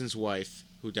Cranston's wife,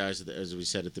 who dies, as we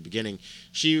said at the beginning.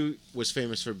 She was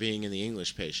famous for being in The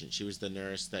English Patient. She was the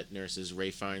nurse that nurses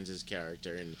Ray Fiennes'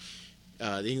 character. And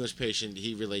The English Patient,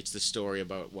 he relates the story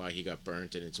about why he got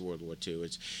burnt, and it's World War II.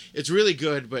 It's really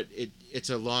good, but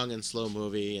it's a long and slow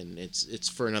movie, and it's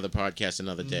for another podcast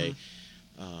another day.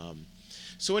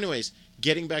 So anyways,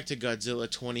 getting back to Godzilla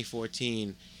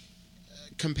 2014,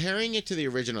 comparing it to the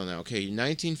original now. Okay,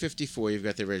 1954, you've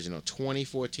got the original.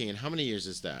 2014, how many years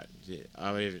is that? I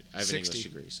have an 60. English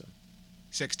degree, so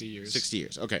 60 years. 60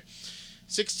 years, okay.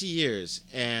 60 years,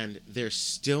 and they're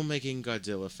still making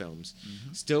Godzilla films,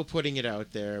 still putting it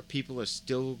out there. People are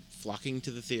still flocking to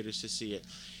the theaters to see it.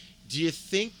 Do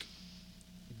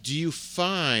you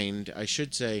find, I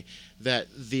should say, that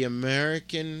the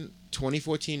American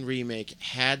 2014 remake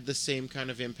had the same kind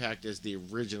of impact as the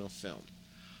original film?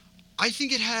 I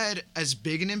think it had as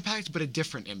big an impact, but a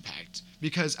different impact.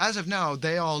 Because as of now,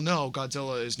 they all know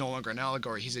Godzilla is no longer an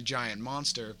allegory. He's a giant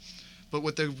monster. But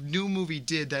what the new movie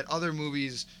did that other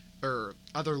movies, or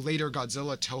other later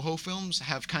Godzilla Toho films,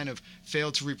 have kind of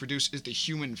failed to reproduce is the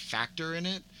human factor in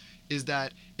it. Is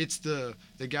that it's the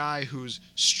guy who's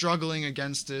struggling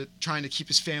against it, trying to keep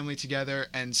his family together,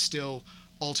 and still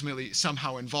ultimately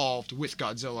somehow involved with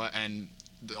Godzilla and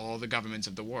all the governments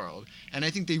of the world. And I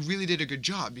think they really did a good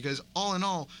job, because all in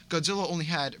all, Godzilla only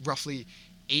had roughly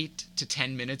 8 to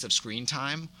 10 minutes of screen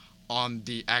time on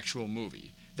the actual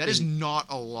movie. That is not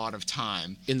a lot of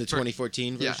time. In the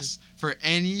 2014 version? Yes, for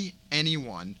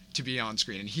anyone to be on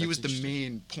screen. And he was the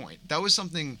main point. That was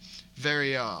something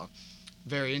very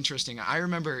very interesting. I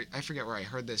remember, I forget where I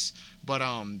heard this, but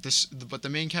the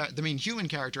main human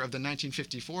character of the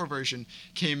 1954 version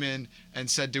came in and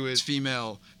said to his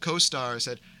female co-star,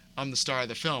 said, "I'm the star of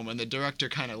the film," and the director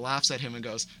kind of laughs at him and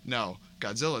goes, "No,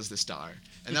 Godzilla's the star."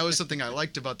 And that was something I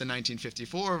liked about the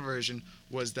 1954 version,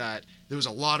 was that there was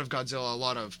a lot of Godzilla, a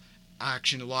lot of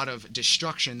action, a lot of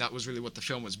destruction. That was really what the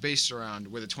film was based around,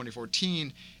 where the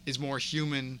 2014 is more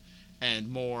human and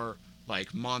more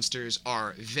like monsters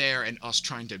are there and us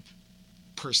trying to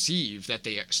perceive that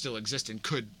they still exist and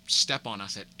could step on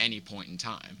us at any point in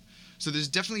time. So there's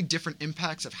definitely different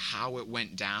impacts of how it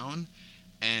went down,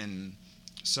 and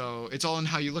so it's all in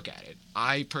how you look at it.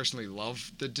 I personally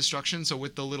love the destruction, so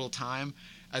with the little time,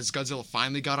 as Godzilla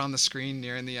finally got on the screen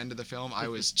nearing the end of the film, I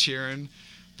was cheering.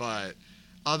 But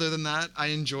other than that, I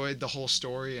enjoyed the whole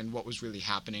story and what was really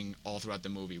happening all throughout the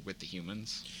movie with the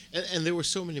humans. And there were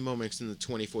so many moments in the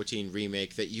 2014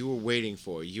 remake that you were waiting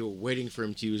for. You were waiting for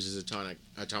him to use his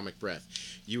atomic breath.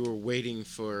 You were waiting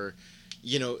for,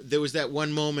 there was that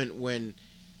one moment when,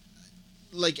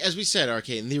 like, as we said, RK,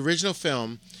 in the original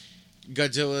film,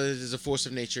 Godzilla is a force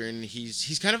of nature, and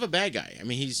he's kind of a bad guy. I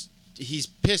mean, he's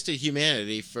pissed at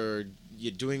humanity for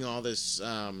doing all this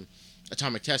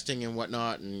atomic testing and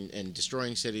whatnot, and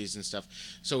destroying cities and stuff.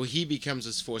 So he becomes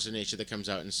this force of nature that comes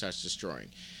out and starts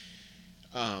destroying.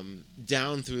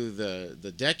 Down through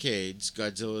the decades,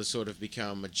 Godzilla's sort of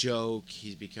become a joke.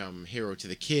 He's become hero to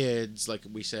the kids, like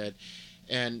we said.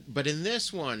 But in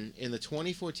this one, in the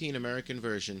 2014 American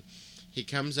version, he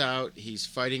comes out, he's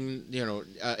fighting,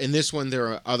 in this one there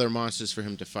are other monsters for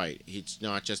him to fight. It's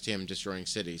not just him destroying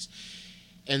cities.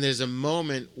 And there's a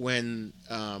moment when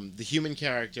the human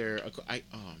character,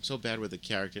 I'm so bad with the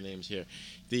character names here.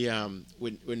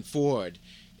 When Ford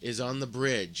is on the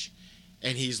bridge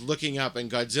and he's looking up, and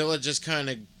Godzilla just kind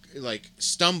of like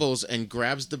stumbles and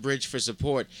grabs the bridge for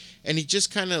support, and he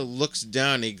just kind of looks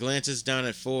down, he glances down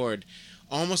at Ford,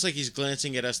 almost like he's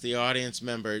glancing at us, the audience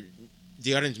members,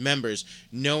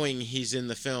 knowing he's in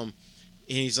the film,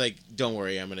 and he's like, "Don't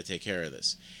worry, I'm going to take care of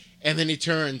this." And then he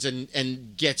turns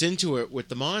and gets into it with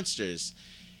the monsters.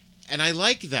 And I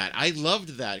like that. I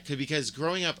loved that because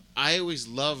growing up, I always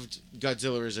loved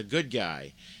Godzilla as a good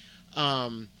guy.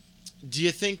 Do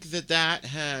you think that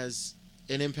has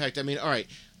an impact? I mean, all right,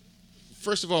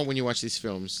 first of all, when you watch these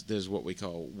films, there's what we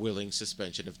call willing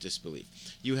suspension of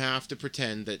disbelief. You have to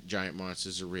pretend that giant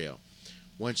monsters are real.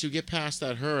 Once you get past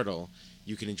that hurdle,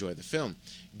 you can enjoy the film.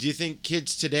 Do you think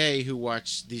kids today who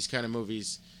watch these kind of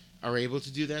movies are able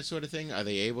to do that sort of thing? Are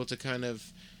they able to kind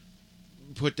of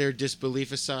put their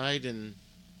disbelief aside and...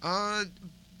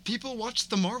 People watch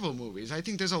the Marvel movies. I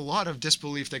think there's a lot of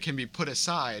disbelief that can be put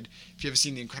aside. If you've ever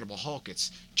seen The Incredible Hulk,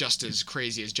 it's just as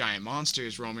crazy as giant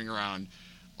monsters roaming around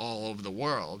all over the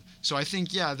world. So I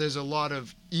think, yeah, there's a lot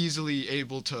of easily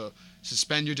able to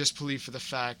suspend your disbelief for the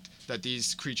fact that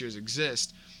these creatures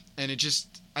exist. And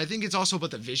I think it's also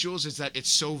about the visuals, is that it's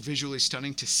so visually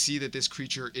stunning to see that this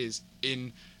creature is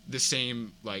in the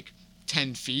same,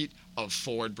 10 feet of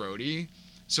Ford Brody.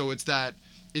 So it's that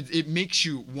it makes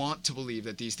you want to believe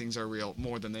that these things are real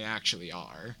more than they actually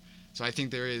are. So I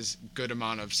think there is good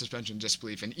amount of suspension of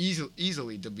disbelief, and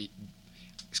easily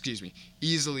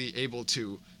able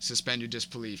to suspend your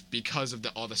disbelief because of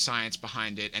all the science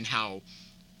behind it and how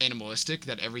animalistic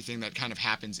that everything that kind of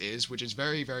happens is, which is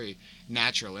very, very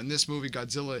natural. In this movie,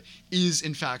 Godzilla is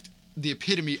in fact the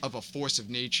epitome of a force of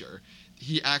nature.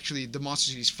 The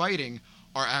monsters he's fighting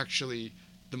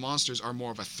the monsters are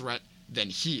more of a threat than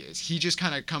he is. He just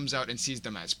kind of comes out and sees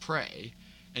them as prey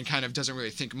and kind of doesn't really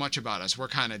think much about us. We're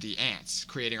kind of the ants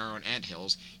creating our own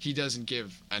anthills. He doesn't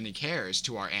give any cares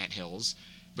to our anthills,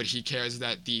 but he cares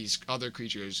that these other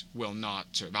creatures will not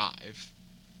survive.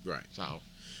 Right. So,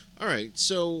 all right.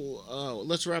 So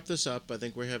let's wrap this up. I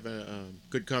think we're having a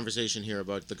good conversation here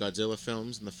about the Godzilla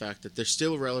films and the fact that they're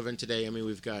still relevant today. I mean,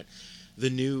 we've got the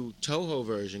new Toho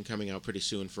version coming out pretty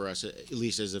soon for us, at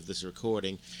least as of this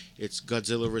recording. It's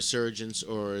Godzilla Resurgence,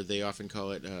 or they often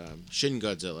call it Shin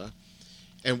Godzilla.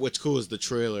 And what's cool is the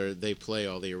trailer, they play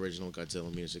all the original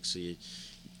Godzilla music, so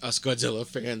us Godzilla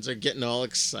fans are getting all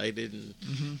excited,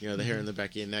 and the hair in the back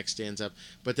of your neck stands up.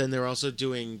 But then they're also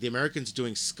the Americans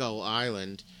doing Skull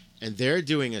Island, and they're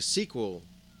doing a sequel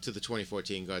to the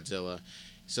 2014 Godzilla,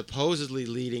 supposedly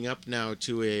leading up now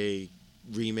to a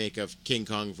remake of King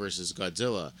Kong versus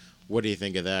Godzilla. What do you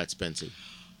think of that, Spency?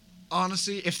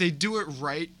 Honestly, if they do it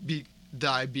right,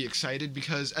 I'd be excited,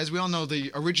 because as we all know,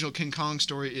 the original King Kong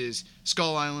story is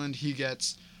Skull Island. He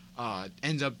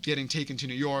ends up getting taken to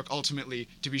New York, ultimately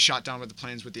to be shot down with the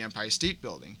planes with the Empire State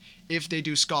Building. If they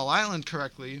do Skull Island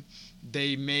correctly,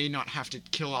 they may not have to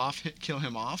kill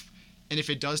him off. And if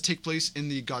it does take place in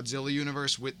the Godzilla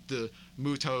universe with the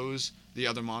Mutos, the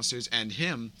other monsters, and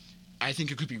him, I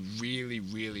think it could be really,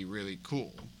 really, really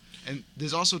cool. And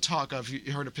there's also talk of,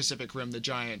 you heard of Pacific Rim, the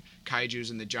giant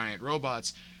kaijus and the giant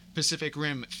robots. Pacific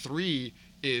Rim 3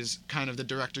 is kind of the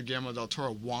director Guillermo del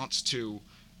Toro wants to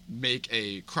make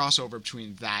a crossover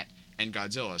between that and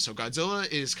Godzilla. So Godzilla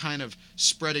is kind of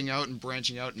spreading out and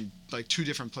branching out in two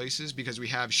different places, because we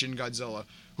have Shin Godzilla,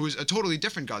 who is a totally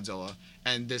different Godzilla,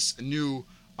 and this new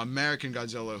American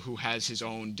Godzilla who has his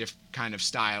own kind of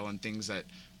style and things that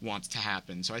wants to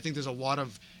happen. So I think there's a lot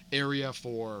of area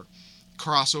for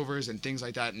crossovers and things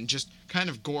like that, and just kind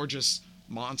of gorgeous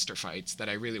monster fights that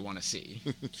I really want to see.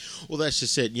 Well, that's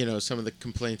just it. Some of the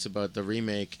complaints about the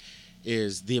remake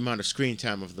is the amount of screen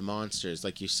time of the monsters.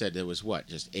 Like you said, there was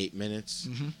just 8 minutes,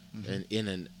 and in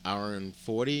an hour and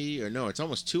 40, or no, it's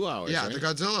almost 2 hours. Yeah, right? The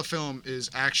Godzilla film is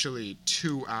actually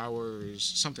 2 hours,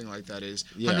 something like that. Is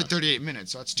 138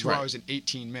 minutes. So that's 2 hours and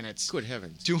 18 minutes. Good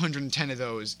heavens! 210 of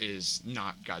those is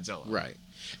not Godzilla. Right.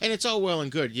 And it's all well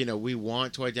and good. We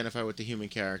want to identify with the human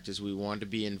characters. We want to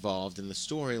be involved in the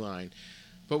storyline,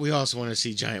 but we also want to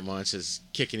see giant monsters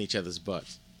kicking each other's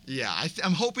butts. Yeah,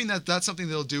 I'm hoping that that's something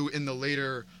they'll do in the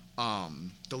later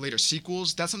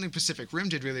sequels. That's something Pacific Rim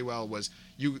did really well. Was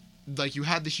you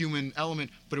had the human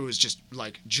element, but it was just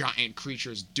giant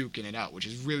creatures duking it out, which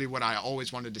is really what I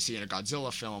always wanted to see in a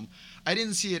Godzilla film. I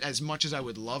didn't see it as much as I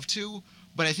would love to,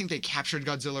 but I think they captured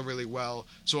Godzilla really well,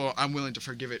 so I'm willing to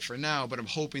forgive it for now. But I'm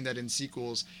hoping that in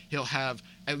sequels he'll have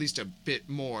at least a bit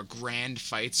more grand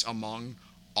fights among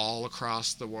all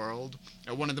across the world.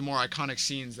 One of the more iconic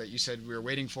scenes that you said we were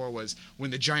waiting for was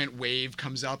when the giant wave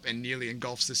comes up and nearly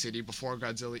engulfs the city before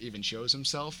Godzilla even shows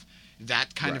himself.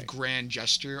 That kind of grand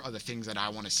gesture are the things that I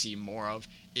want to see more of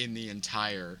in the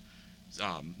entire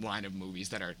line of movies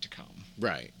that are to come.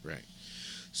 Right.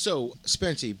 So,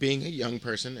 Spency, being a young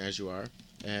person, as you are,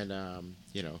 and,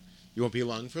 you won't be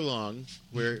along for long.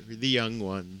 We're the young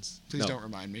ones. Please don't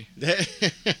remind me.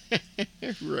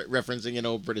 Referencing an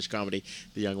old British comedy,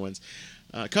 The Young Ones.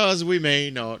 'Cause we may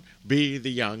not be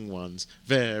the young ones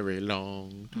very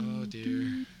long. Oh,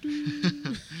 dear.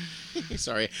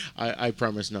 Sorry, I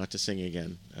promise not to sing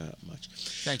again much.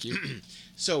 Thank you.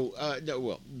 So,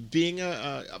 being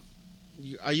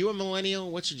Are you a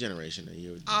millennial? What's your generation? Are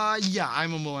you? Yeah,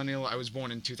 I'm a millennial. I was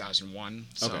born in 2001,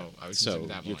 so Okay. I was considered that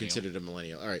millennial. You're considered a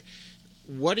millennial. All right.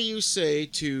 What do you say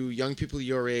to young people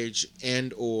your age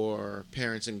and or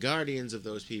parents and guardians of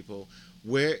those people?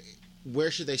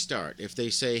 Where should they start? If they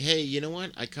say, hey, you know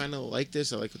what? I kind of like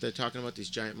this. I like what they're talking about, this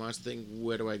giant monster thing.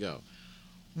 Where do I go?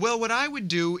 Well, what I would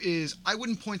do is I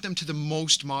wouldn't point them to the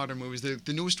most modern movies.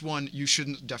 The newest one, you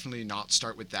shouldn't definitely not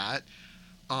start with that.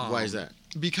 Why is that?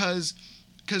 Because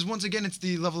once again, it's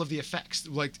the level of the effects.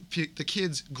 Like the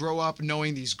kids grow up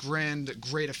knowing these grand,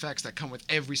 great effects that come with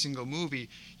every single movie.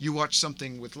 You watch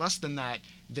something with less than that,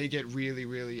 they get really,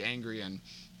 really angry and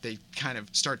they kind of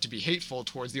start to be hateful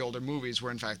towards the older movies,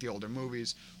 where in fact the older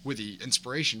movies were the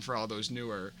inspiration for all those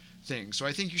newer things. So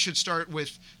I think you should start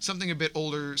with something a bit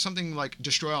older, something like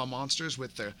Destroy All Monsters,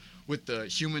 with the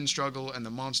human struggle and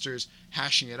the monsters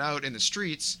hashing it out in the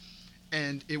streets.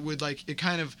 And it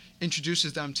kind of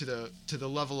introduces them to the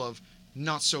level of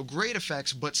not so great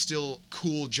effects, but still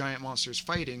cool giant monsters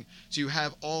fighting. So you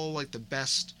have all like the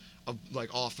best of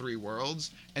like all three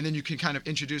worlds, and then you can kind of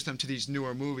introduce them to these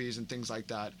newer movies and things like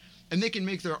that. And they can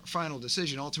make their final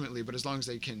decision ultimately, but as long as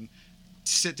they can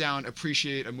sit down,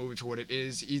 appreciate a movie for what it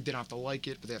is, they don't have to like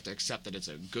it, but they have to accept that it's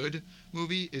a good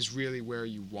movie, is really where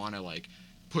you want to like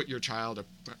put your child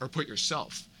or put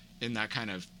yourself in that kind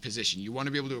of position. You want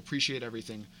to be able to appreciate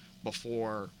everything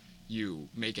before you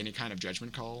make any kind of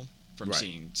judgment call from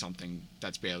seeing something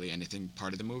that's barely anything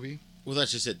part of the movie. Well,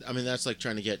 that's just it. I mean, that's like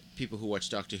trying to get people who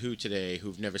watch Doctor Who today,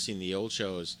 who've never seen the old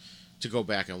shows, to go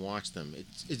back and watch them.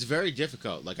 It's very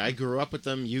difficult. Like, I grew up with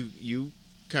them. You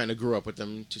kind of grew up with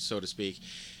them, so to speak.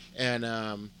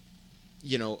 And,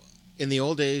 you know, in the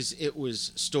old days, it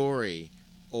was story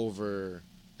over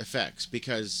effects,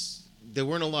 because there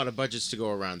weren't a lot of budgets to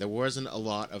go around. There wasn't a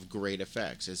lot of great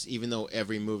effects, even though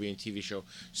every movie and TV show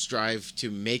strive to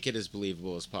make it as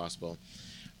believable as possible.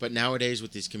 But nowadays,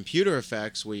 with these computer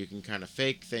effects, where you can kind of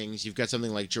fake things, you've got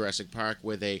something like Jurassic Park,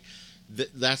 where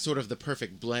that's sort of the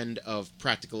perfect blend of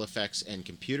practical effects and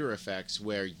computer effects,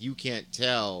 where you can't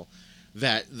tell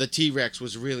that the T-Rex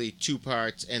was really two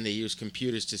parts and they used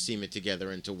computers to seam it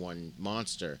together into one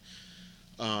monster.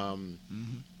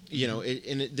 You know,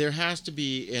 there has to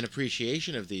be an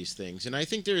appreciation of these things. And I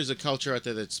think there is a culture out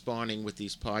there that's spawning with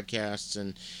these podcasts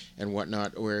and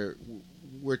whatnot, where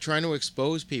we're trying to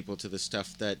expose people to the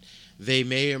stuff that they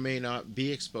may or may not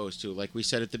be exposed to. Like we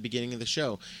said at the beginning of the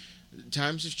show,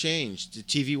 times have changed.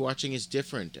 TV watching is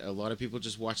different. A lot of people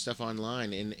just watch stuff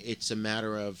online, and it's a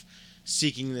matter of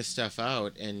seeking this stuff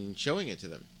out and showing it to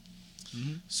them.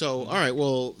 So, all right,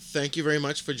 well, thank you very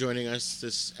much for joining us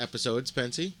this episode,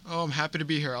 Spency. Oh, I'm happy to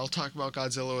be here. I'll talk about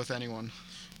Godzilla with anyone.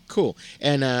 Cool.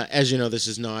 And as you know, this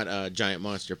is not a Giant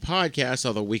Monster podcast,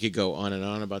 although we could go on and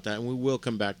on about that, and we will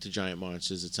come back to Giant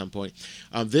Monsters at some point.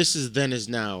 This is Then Is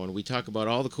Now, and we talk about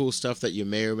all the cool stuff that you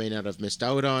may or may not have missed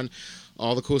out on,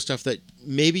 all the cool stuff that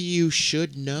maybe you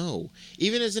should know.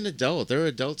 Even as an adult, there are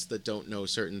adults that don't know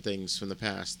certain things from the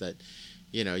past that,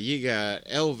 you know, you got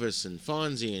Elvis and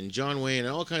Fonzie and John Wayne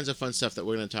and all kinds of fun stuff that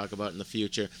we're going to talk about in the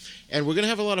future. And we're going to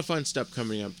have a lot of fun stuff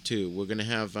coming up, too. We're going to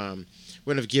have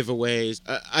giveaways.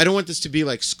 I don't want this to be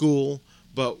like school,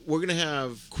 but we're going to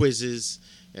have quizzes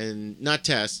and not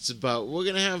tests, but we're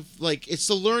going to have, like, it's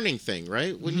the learning thing,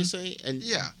 right? Wouldn't you say? And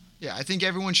Yeah, I think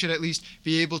everyone should at least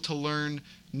be able to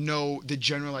know the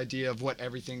general idea of what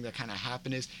everything that kind of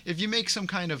happened is. If you make some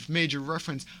kind of major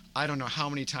reference, I don't know how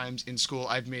many times in school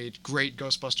I've made great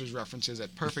Ghostbusters references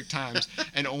at perfect times,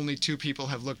 and only 2 people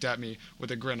have looked at me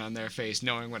with a grin on their face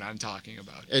knowing what I'm talking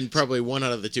about. And probably 1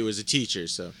 out of the 2 is a teacher,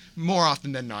 so. More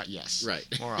often than not, yes. Right.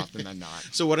 More often than not.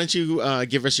 So why don't you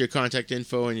give us your contact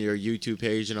info and your YouTube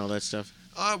page and all that stuff?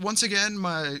 Once again,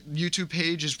 my YouTube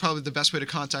page is probably the best way to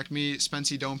contact me.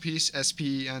 Spency Domepiece,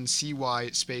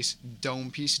 SPENCY space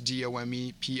Domepiece,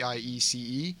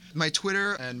 DOMEPIECE. My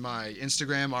Twitter and my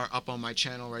Instagram are up on my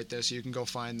channel right there, so you can go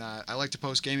find that. I like to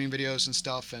post gaming videos and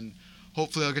stuff, and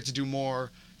hopefully I'll get to do more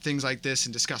things like this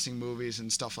and discussing movies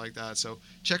and stuff like that. So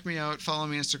check me out, follow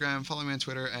me on Instagram, follow me on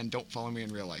Twitter, and don't follow me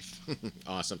in real life.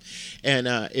 Awesome. And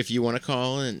if you want to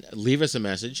call and leave us a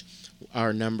message,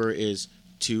 our number is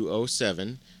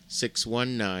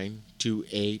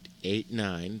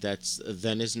 207-619-2889. That's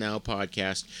Then Is Now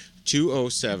Podcast,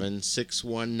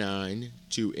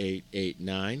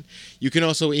 207-619-2889. You can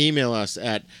also email us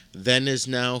at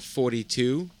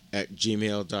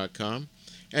thenisnow42@gmail.com.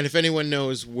 And if anyone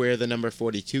knows where the number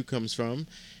 42 comes from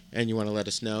and you want to let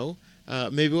us know,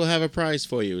 maybe we'll have a prize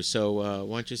for you. So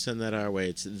why don't you send that our way?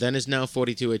 It's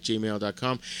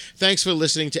thenisnow42@gmail.com. Thanks for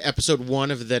listening to episode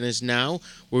 1 of Then Is Now.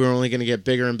 We're only going to get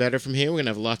bigger and better from here. We're going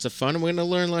to have lots of fun, and we're going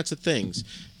to learn lots of things.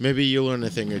 Maybe you'll learn a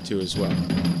thing or two as well.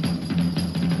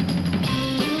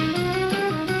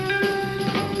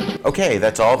 Okay,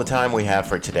 that's all the time we have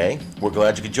for today. We're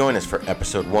glad you could join us for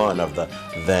episode 1 of the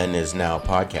Then Is Now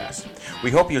podcast. We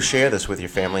hope you'll share this with your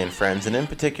family and friends, and in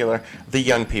particular, the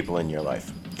young people in your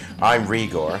life. I'm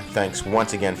Rigor. Thanks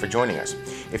once again for joining us.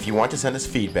 If you want to send us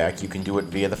feedback, you can do it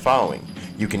via the following.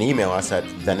 You can email us at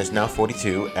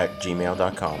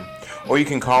thenisnow42@gmail.com, or you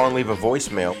can call and leave a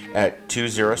voicemail at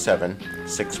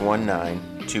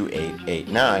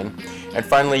 207-619-2889. And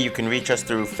finally, you can reach us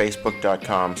through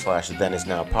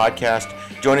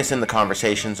facebook.com/thenisnowpodcast. Join us in the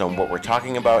conversations on what we're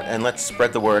talking about, and let's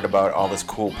spread the word about all this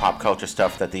cool pop culture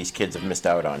stuff that these kids have missed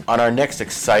out on. On our next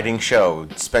exciting show,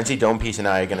 Spency Domepiece and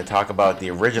I are going to talk about the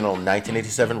original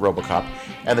 1987 RoboCop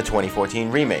and the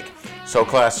 2014 remake. So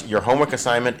class, your homework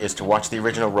assignment is to watch the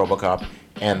original RoboCop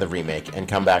and the remake and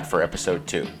come back for episode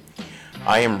 2.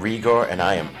 I am Rigor, and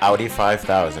I am Audi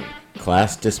 5000.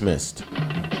 Class dismissed.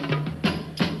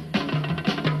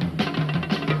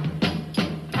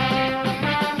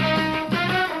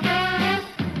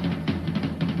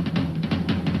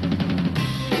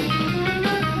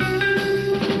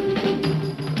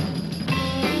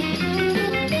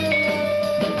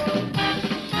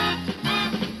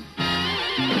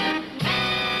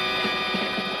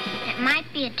 It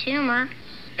might be a tumor.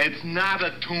 It's not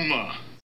a tumor.